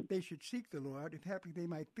seek the Lord, if haply they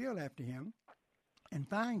might feel after him, and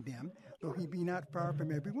find them, though he be not far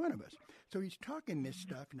from every one of us. So he's talking this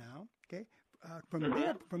stuff now, okay,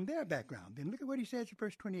 from their background. Then look at what he says in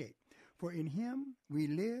verse 28. For in him we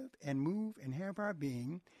live and move and have our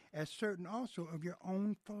being, as certain also of your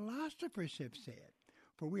own philosophers have said.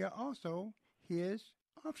 For we are also his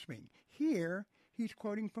offspring. Here he's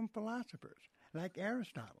quoting from philosophers like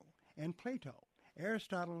Aristotle and Plato.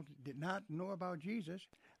 Aristotle did not know about Jesus.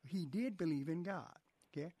 He did believe in God,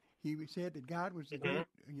 okay? He said that God was the great,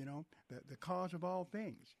 the cause of all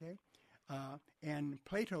things, okay? And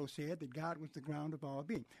Plato said that God was the ground of all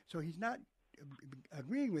being. So he's not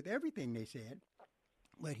agreeing with everything they said,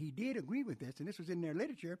 but he did agree with this, and this was in their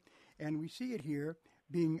literature, and we see it here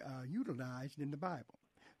being utilized in the Bible.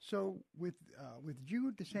 So with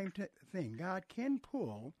Jude, the same thing. God can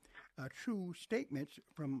pull true statements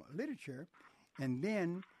from literature and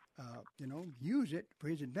then, use it for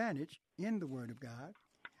his advantage in the Word of God.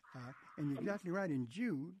 And you're exactly right. In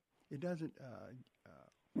Jude, it doesn't,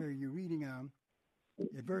 where you're reading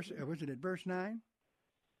at verse, was it at verse 9?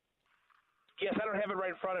 Yes, I don't have it right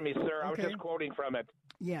in front of me, sir. Okay. I was just quoting from it.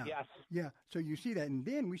 Yeah. Yes. Yeah. So you see that. And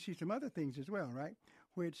then we see some other things as well, right?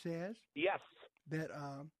 Where it says that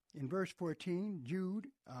in verse 14, Jude,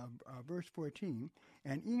 verse 14,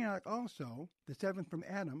 and Enoch also, the seventh from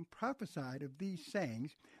Adam, prophesied of these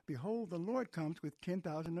sayings, behold, the Lord comes with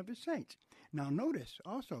 10,000 of his saints. Now notice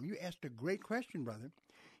also, you asked a great question, brother.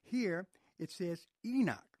 Here it says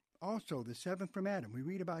Enoch, also the seventh from Adam. We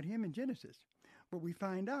read about him in Genesis. But we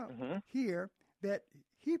find out here that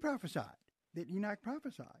he prophesied, that Enoch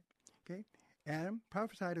prophesied. Okay, Adam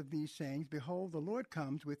prophesied of these sayings, behold, the Lord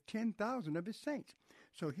comes with 10,000 of his saints.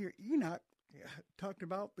 So here Enoch talked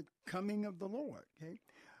about the coming of the Lord. Okay,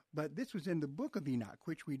 but this was in the book of Enoch,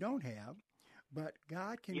 which we don't have. But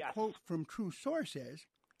God can quote from true sources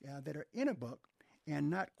that are in a book and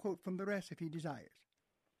not quote from the rest if he desires.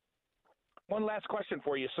 One last question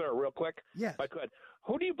for you, sir, real quick. Yes. If I could.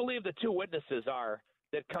 Who do you believe the two witnesses are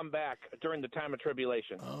that come back during the time of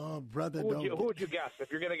tribulation? Oh, brother, who would you guess? If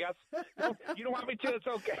you're going to guess, no, you don't want me to. It's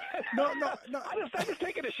okay. No. I'm just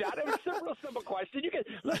taking a shot. It was a real simple question. You can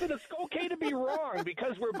listen. It's okay to be wrong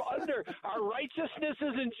because we're under our righteousness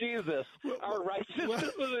is in Jesus. Our righteousness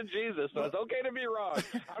is in Jesus, so it's okay to be wrong.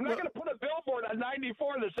 I'm not going to put a billboard on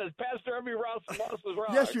 94 that says Pastor Emmy Moss is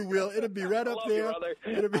wrong. Yes, you will. It'll be right up there. You, brother.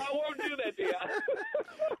 I won't do that to you.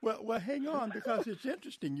 Well, hang on, because it's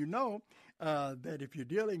interesting. You know that if you're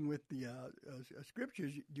dealing with the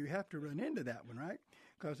scriptures, you have to run into that one, right?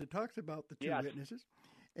 Because it talks about the two witnesses.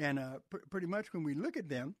 And pretty much when we look at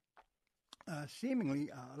them, seemingly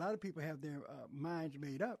a lot of people have their minds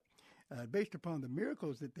made up based upon the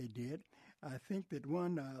miracles that they did. I think that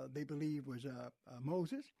one they believe was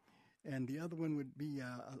Moses, and the other one would be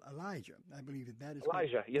Elijah. I believe that is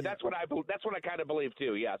Elijah. That's what I kind of believe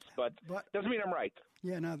too. Yes, but doesn't mean I'm right.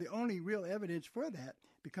 Yeah. Now the only real evidence for that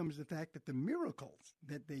becomes the fact that the miracles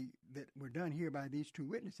that were done here by these two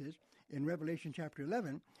witnesses in Revelation chapter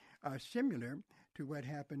 11 are similar to what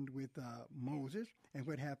happened with Moses and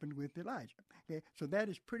what happened with Elijah. Okay, so that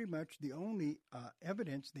is pretty much the only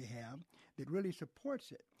evidence they have that really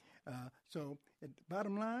supports it. So,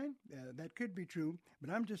 bottom line, that could be true, but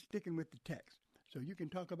I'm just sticking with the text. So you can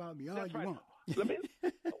talk about me all That's you right. want.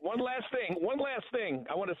 One last thing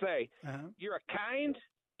I want to say. You're a kind,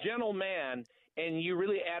 gentle man, and you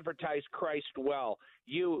really advertise Christ well.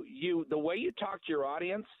 You the way you talk to your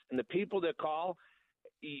audience and the people that call,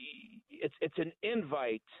 it's an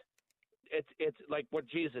invite. It's like what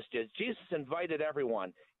Jesus did. Jesus invited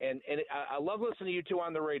everyone, and I love listening to you two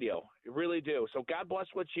on the radio. I really do. So God bless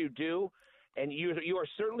what you do, and you are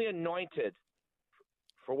certainly anointed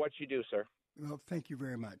for what you do, sir. Well, thank you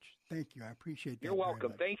very much. Thank you. I appreciate that. You're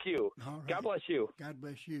welcome. Thank you. All right. God bless you. God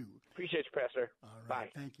bless you. Appreciate you, Pastor. All right.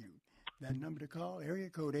 Bye. Thank you. That number to call, area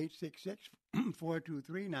code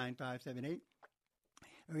 866-423-9578.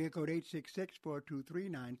 Area code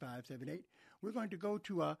 866-423-9578. We're going to go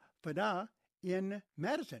to Fada in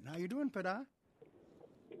Madison. How you doing, Fada?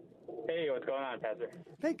 Hey, what's going on, Pastor?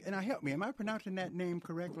 Now help me. Am I pronouncing that name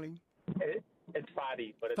correctly? It's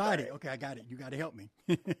Fadi, but it's Fadi. right. Okay, I got it. You got to help me.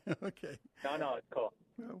 Okay. No, it's cool.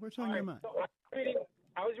 Well, what's on your mind? So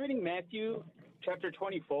I was reading Matthew chapter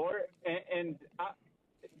 24, and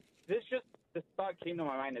this thought came to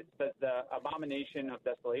my mind. It says the abomination of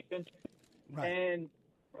desolation. Right. And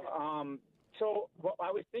so what I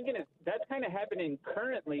was thinking is that's kind of happening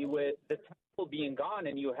currently with the temple being gone,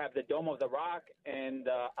 and you have the Dome of the Rock and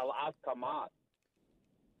Al-Aqsa Mosque,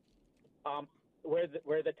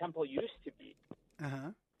 where the temple used to be.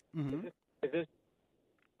 Mm-hmm.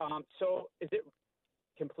 So is it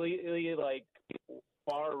completely like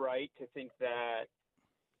far right to think that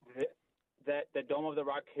the Dome of the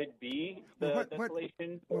Rock could be the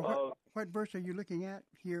desolation of? What verse are you looking at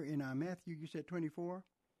here in Matthew? You said 24.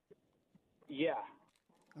 Yeah.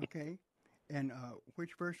 Okay. And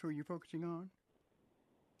which verse were you focusing on?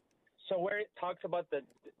 So where it talks about the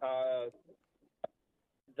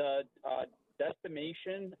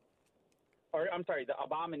decimation, or I'm sorry, the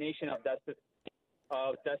abomination of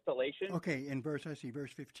desolation. Okay, in verse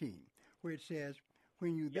 15, where it says,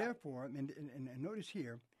 when you therefore, and notice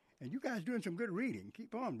here, and you guys doing some good reading.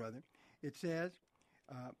 Keep on, brother. It says,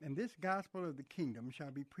 and this gospel of the kingdom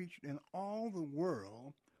shall be preached in all the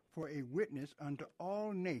world for a witness unto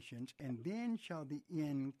all nations, and then shall the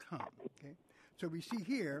end come. Okay? So we see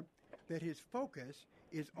here that his focus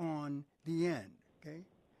is on the end. Okay?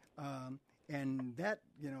 And that,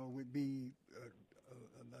 would be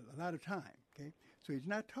a lot of time. Okay? So he's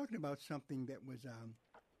not talking about something that was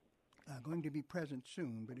going to be present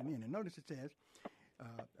soon, but in the end. And notice it says,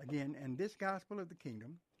 again, and this gospel of the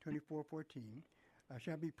kingdom, 24:14,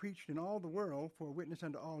 shall be preached in all the world for a witness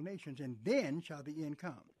unto all nations, and then shall the end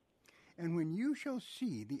come. And when you shall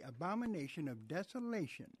see the abomination of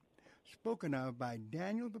desolation spoken of by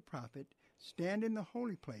Daniel the prophet stand in the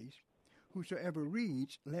holy place, whosoever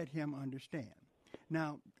reads, let him understand.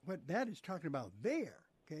 Now, what that is talking about there,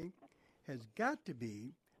 okay, has got to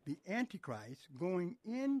be the Antichrist going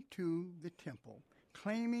into the temple,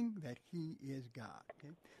 claiming that he is God.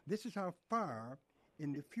 Okay? This is how far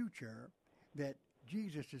in the future that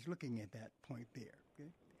Jesus is looking at that point there.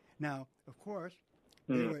 Okay? Now, of course,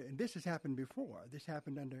 and this has happened before. This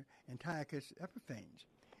happened under Antiochus Epiphanes,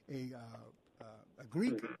 a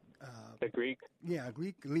Greek. The Greek? Yeah, a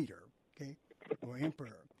Greek leader, okay, or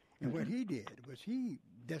emperor. And what he did was he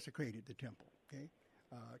desecrated the temple, okay,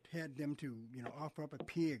 had them to, offer up a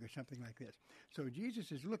pig or something like this. So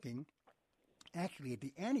Jesus is looking actually at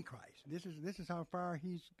the Antichrist. This is how far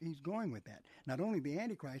he's going with that. Not only the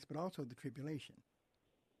Antichrist, but also the tribulation.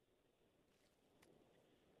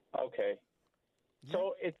 Okay. Yeah.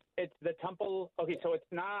 So it's the temple. Okay, so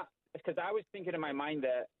it's not, because I was thinking in my mind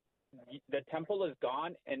that the temple is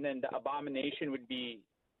gone, and then the abomination would be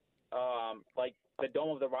like the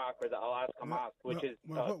Dome of the Rock or the Alaska Mosque, which is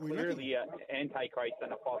clearly an antichrist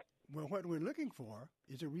and a false. Well, what we're looking for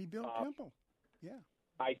is a rebuilt temple. Yeah.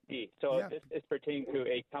 I see. So this is pertaining to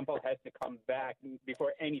a temple has to come back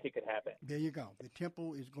before anything could happen. There you go. The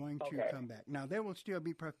temple is going to come back. Now, there will still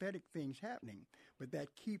be prophetic things happening, but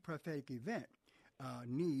that key prophetic event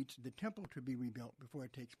needs the temple to be rebuilt before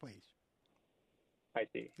it takes place. I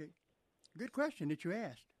see. Okay. Good question that you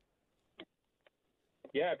asked.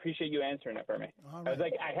 Yeah, I appreciate you answering it for me. All right. I was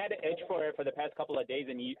like, I had an itch for it for the past couple of days,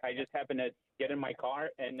 and I just happened to get in my car,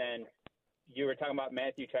 and then you were talking about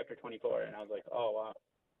Matthew chapter 24, and I was like, oh, wow.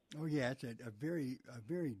 Oh, yeah, it's a very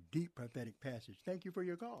deep prophetic passage. Thank you for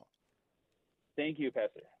your call. Thank you,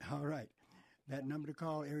 Pastor. All right. That number to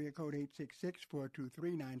call, area code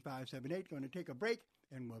 866-423-9578. Going to take a break,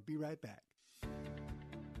 and we'll be right back.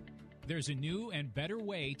 There's a new and better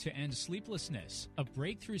way to end sleeplessness, a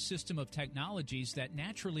breakthrough system of technologies that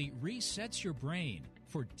naturally resets your brain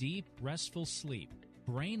for deep, restful sleep.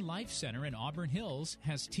 Brain Life Center in Auburn Hills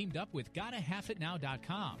has teamed up with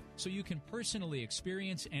GottaHalfItNow.com so you can personally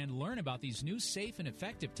experience and learn about these new safe and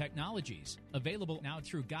effective technologies. Available now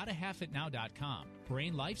through GottaHalfItNow.com.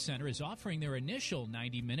 Brain Life Center is offering their initial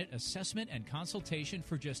 90-minute assessment and consultation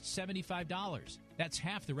for just $75. That's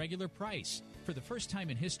half the regular price. For the first time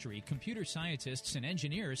in history, computer scientists and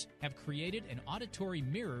engineers have created an auditory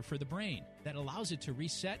mirror for the brain that allows it to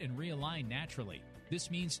reset and realign naturally. This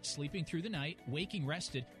means sleeping through the night, waking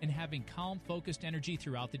rested, and having calm, focused energy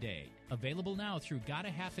throughout the day. Available now through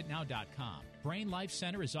GottaHalfItNow.com. Brain Life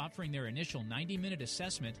Center is offering their initial 90-minute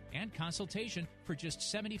assessment and consultation for just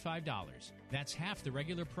 $75. That's half the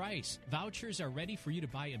regular price. Vouchers are ready for you to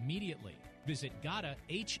buy immediately. Visit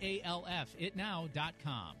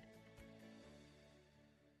GottaHalfItNow.com.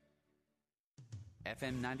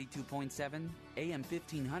 FM 92.7, AM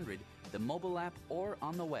 1500, the mobile app, or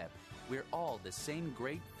on the web. We're all the same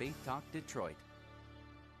great Faith Talk Detroit.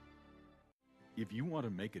 If you want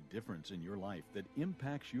to make a difference in your life that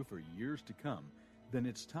impacts you for years to come, then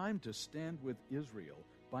it's time to stand with Israel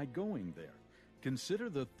by going there. Consider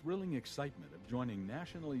the thrilling excitement of joining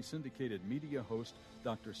nationally syndicated media host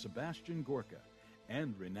Dr. Sebastian Gorka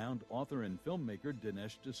and renowned author and filmmaker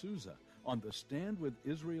Dinesh D'Souza on the Stand with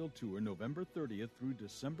Israel tour November 30th through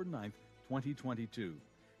December 9th, 2022.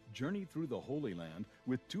 Journey through the Holy Land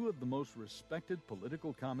with two of the most respected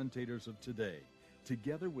political commentators of today.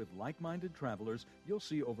 Together with like-minded travelers, you'll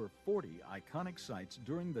see over 40 iconic sites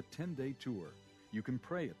during the 10-day tour. You can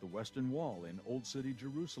pray at the Western Wall in Old City,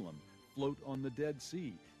 Jerusalem, float on the Dead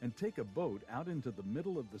Sea, and take a boat out into the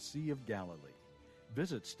middle of the Sea of Galilee.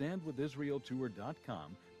 Visit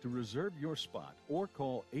StandWithIsraelTour.com to reserve your spot or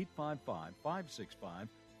call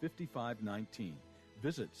 855-565-5519.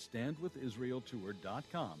 Visit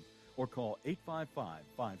StandWithIsraelTour.com or call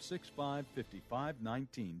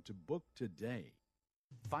 855-565-5519 to book today.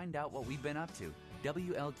 Find out what we've been up to.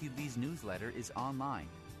 WLQV's newsletter is online.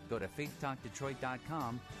 Go to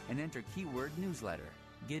faithtalkdetroit.com and enter keyword newsletter.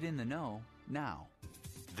 Get in the know now.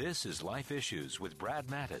 This is Life Issues with Brad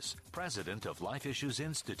Mattis, president of Life Issues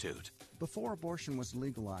Institute. Before abortion was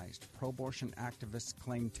legalized, pro-abortion activists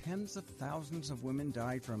claimed tens of thousands of women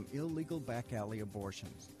died from illegal back-alley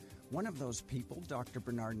abortions. One of those people, Dr.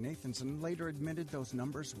 Bernard Nathanson, later admitted those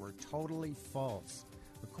numbers were totally false.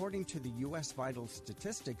 According to the U.S. Vital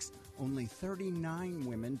Statistics, only 39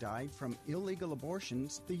 women died from illegal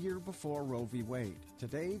abortions the year before Roe v. Wade.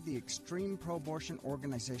 Today, the extreme pro-abortion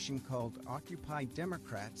organization called Occupy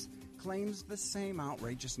Democrats claims the same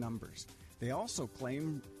outrageous numbers. They also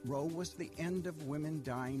claim Roe was the end of women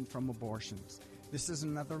dying from abortions. This is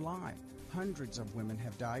another lie. Hundreds of women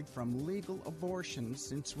have died from legal abortions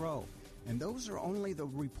since Roe. And those are only the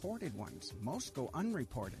reported ones. Most go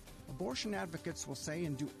unreported. Abortion advocates will say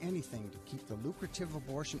and do anything to keep the lucrative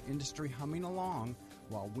abortion industry humming along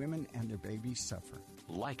while women and their babies suffer.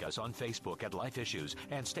 Like us on Facebook at Life Issues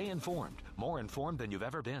and stay informed, more informed than you've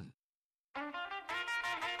ever been.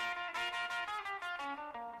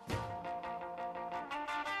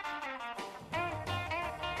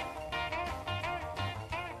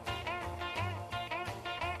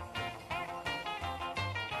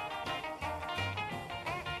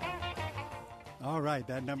 All right,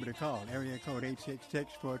 that number to call, area code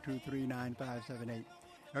 866-423-9578.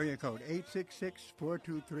 Area code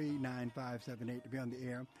 866-423-9578 to be on the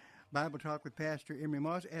air. Bible Talk with Pastor Emery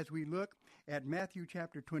Moss as we look at Matthew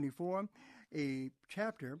chapter 24, a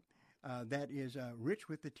chapter that is rich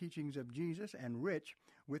with the teachings of Jesus and rich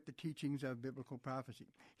with the teachings of biblical prophecy.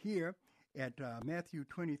 Here at Matthew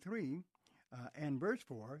 23 and verse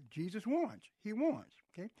 4, Jesus warns. He warns,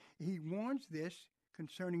 okay? He warns this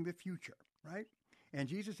concerning the future, right? And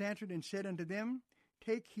Jesus answered and said unto them,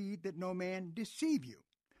 take heed that no man deceive you.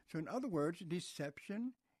 So in other words,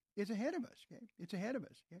 deception is ahead of us, okay? It's ahead of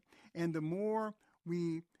us, okay? And the more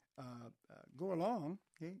we go along,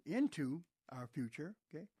 okay, into our future,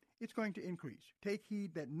 okay, it's going to increase. Take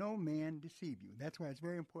heed that no man deceive you. That's why it's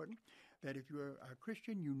very important that if you're a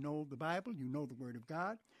Christian, you know the Bible, you know the Word of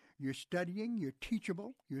God, you're studying, you're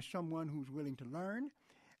teachable, you're someone who's willing to learn,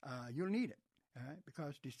 you'll need it, all right,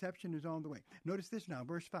 because deception is on the way. Notice this now,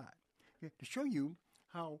 verse 5, okay, to show you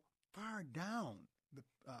how far down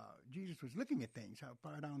Jesus was looking at things, how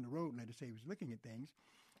far down the road, let us say, he was looking at things.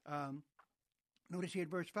 Notice here at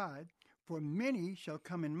verse 5, for many shall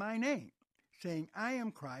come in my name, saying, I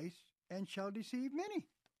am Christ, and shall deceive many.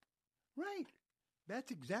 Right.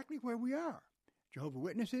 That's exactly where we are. Jehovah's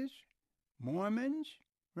Witnesses, Mormons,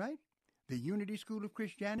 right? The Unity School of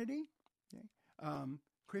Christianity, okay?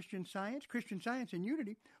 Christian Science and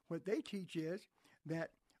Unity, what they teach is that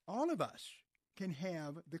all of us can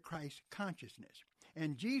have the Christ consciousness.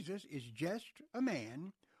 And Jesus is just a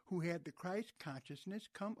man who had the Christ consciousness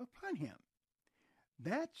come upon him.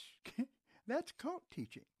 That's cult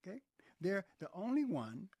teaching, okay? They're the only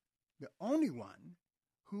one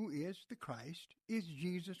who is the Christ is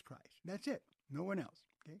Jesus Christ. That's it. No one else,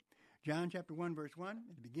 okay? John chapter 1, verse 1,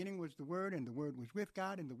 in the beginning was the Word, and the Word was with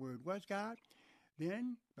God, and the Word was God.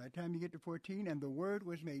 Then, by the time you get to 14, and the Word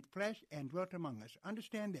was made flesh and dwelt among us.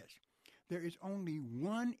 Understand this. There is only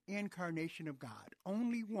one incarnation of God,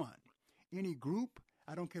 only one. Any group,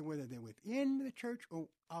 I don't care whether they're within the church or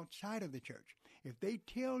outside of the church, if they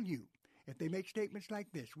tell you, if they make statements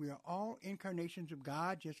like this, we are all incarnations of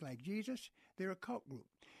God just like Jesus, they're a cult group.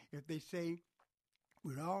 If they say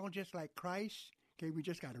we're all just like Christ, okay, we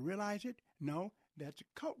just got to realize it, no, that's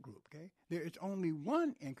a cult group, okay? There is only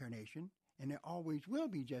one incarnation, and there always will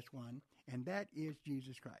be just one, and that is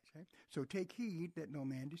Jesus Christ. Okay? So take heed that no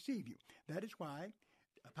man deceive you. That is why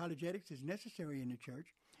apologetics is necessary in the church,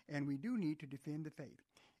 and we do need to defend the faith.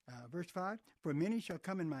 Verse 5, for many shall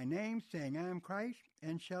come in my name, saying, I am Christ,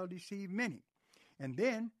 and shall deceive many. And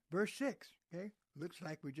then, verse 6, okay, looks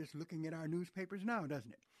like we're just looking at our newspapers now,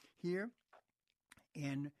 doesn't it? Here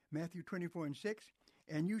in Matthew 24 and 6,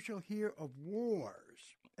 and you shall hear of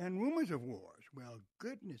wars and rumors of wars. Well,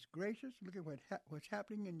 goodness gracious, look at what's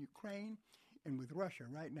happening in Ukraine and with Russia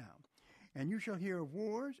right now. And you shall hear of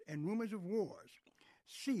wars and rumors of wars.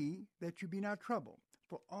 See that you be not troubled,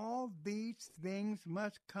 for all these things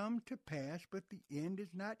must come to pass, but the end is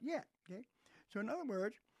not yet. Okay? So in other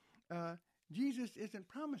words, Jesus isn't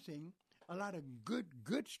promising a lot of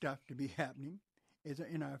good stuff to be happening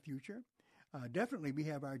in our future. Definitely we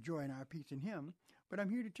have our joy and our peace in him, but I'm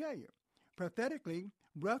here to tell you, prophetically,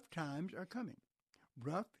 rough times are coming.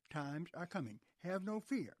 Rough times are coming. Have no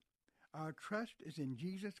fear. Our trust is in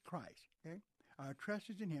Jesus Christ. Okay? Our trust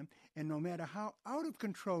is in him, and no matter how out of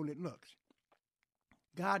control it looks,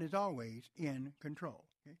 God is always in control.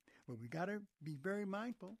 Okay? But we got to be very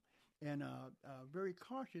mindful and very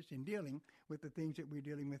cautious in dealing with the things that we're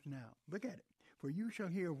dealing with now. Look at it. For you shall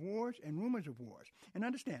hear of wars and rumors of wars. And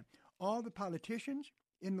understand, all the politicians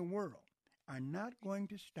in the world are not going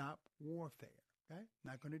to stop warfare. Okay?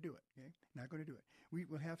 Not going to do it. Okay? Not going to do it. We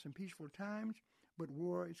will have some peaceful times, but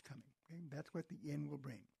war is coming. Okay? That's what the end will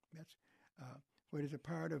bring. That's what is a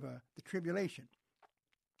part of the tribulation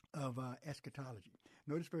of eschatology.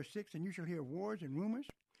 Notice verse 6, and you shall hear wars and rumors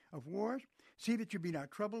of wars. See that you be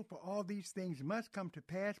not troubled, for all these things must come to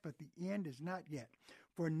pass, but the end is not yet.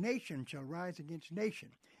 For nation shall rise against nation,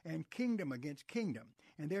 and kingdom against kingdom,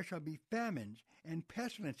 and there shall be famines and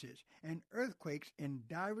pestilences and earthquakes in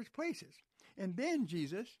divers places. And then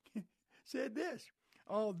Jesus said this,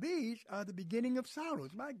 all these are the beginning of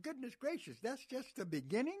sorrows. My goodness gracious, that's just the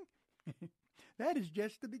beginning? That is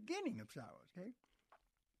just the beginning of sorrows, okay?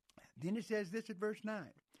 Then it says this at verse 9,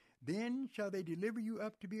 then shall they deliver you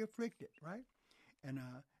up to be afflicted, right? And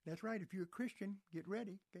that's right, if you're a Christian, get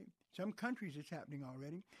ready, okay? Some countries it's happening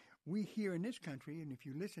already. We here in this country, and if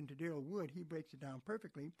you listen to Darrell Wood, he breaks it down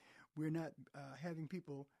perfectly. We're not having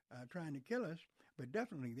people trying to kill us, but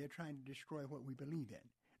definitely they're trying to destroy what we believe in.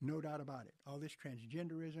 No doubt about it. All this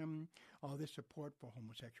transgenderism, all this support for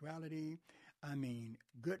homosexuality. I mean,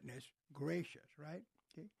 goodness gracious, right?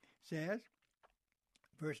 Okay. Says,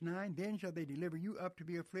 verse 9, then shall they deliver you up to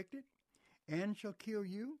be afflicted, and shall kill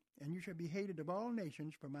you, and you shall be hated of all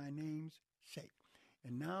nations for my name's sake.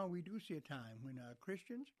 And now we do see a time when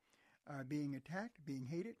Christians are being attacked, being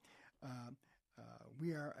hated.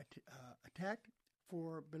 We are attacked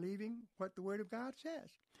for believing what the Word of God says.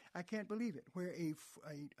 I can't believe it. Where a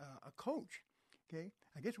coach, okay,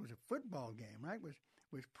 I guess it was a football game, right,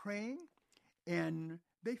 was praying, and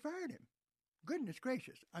they fired him. Goodness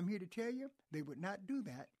gracious. I'm here to tell you, they would not do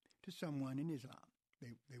that to someone in Islam.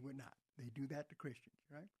 They would not. They do that to Christians,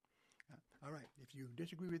 right? All right. If you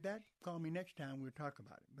disagree with that, call me next time. We'll talk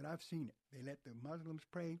about it. But I've seen it. They let the Muslims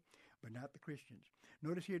pray, but not the Christians.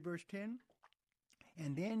 Notice here at verse 10,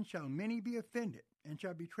 and then shall many be offended, and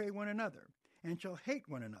shall betray one another, and shall hate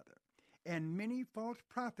one another. And many false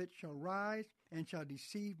prophets shall rise, and shall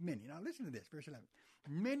deceive many. Now listen to this, verse 11.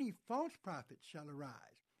 Many false prophets shall arise,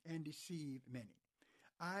 and deceive many.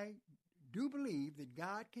 I do believe that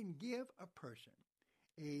God can give a person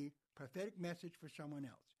a prophetic message for someone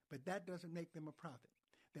else, but that doesn't make them a prophet.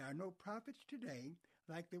 There are no prophets today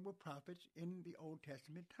like there were prophets in the Old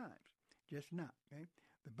Testament times. Just not. Okay?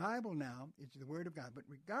 The Bible now is the Word of God, but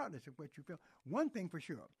regardless of what you feel, one thing for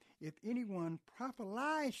sure, if anyone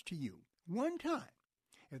prophesies to you one time,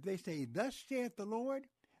 if they say, thus saith the Lord,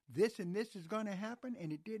 this and this is going to happen,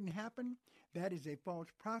 and it didn't happen, that is a false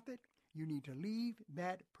prophet. You need to leave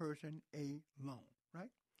that person alone, right?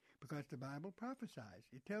 Because the Bible prophesies.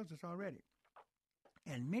 It tells us already.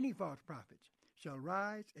 And many false prophets shall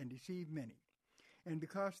rise and deceive many. And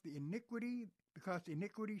because the iniquity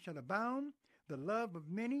shall abound, the love of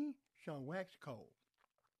many shall wax cold.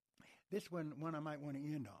 This one I might want to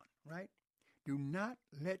end on, right? Do not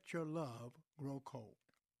let your love grow cold.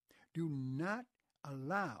 Do not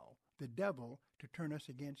allow the devil to turn us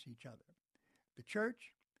against each other. The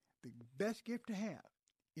church, the best gift to have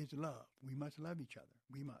is love. We must love each other.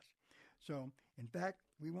 We must. So, in fact,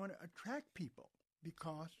 we want to attract people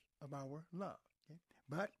because of our love. Okay?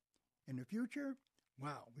 But in the future,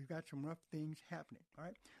 wow, we've got some rough things happening. All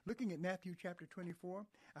right? Looking at Matthew chapter 24,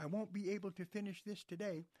 I won't be able to finish this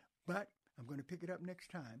today, but I'm going to pick it up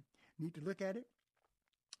next time. Need to look at it.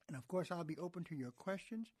 And, of course, I'll be open to your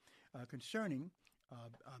questions concerning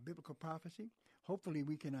biblical prophecy. Hopefully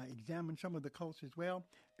we can examine some of the cults as well,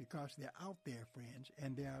 because they're out there, friends,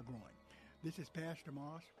 and they are growing. This is Pastor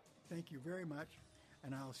Moss. Thank you very much,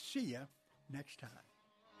 and I'll see you next time.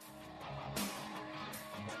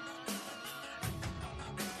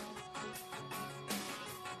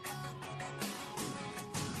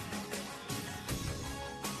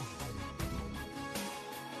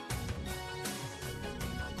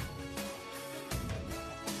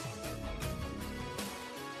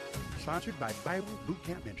 Sponsored by Bible Boot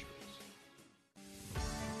Camp Ministries.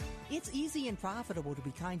 It's easy and profitable to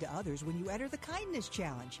be kind to others when you enter the Kindness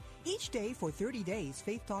Challenge. Each day for 30 days,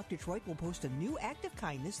 Faith Talk Detroit will post a new act of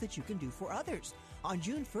kindness that you can do for others. On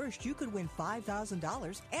June 1st, you could win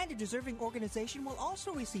 $5,000, and a deserving organization will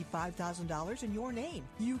also receive $5,000 in your name.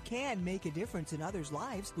 You can make a difference in others'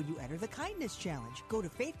 lives when you enter the Kindness Challenge. Go to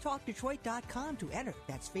faithtalkdetroit.com to enter.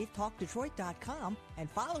 That's faithtalkdetroit.com, and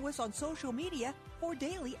follow us on social media for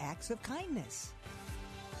daily acts of kindness.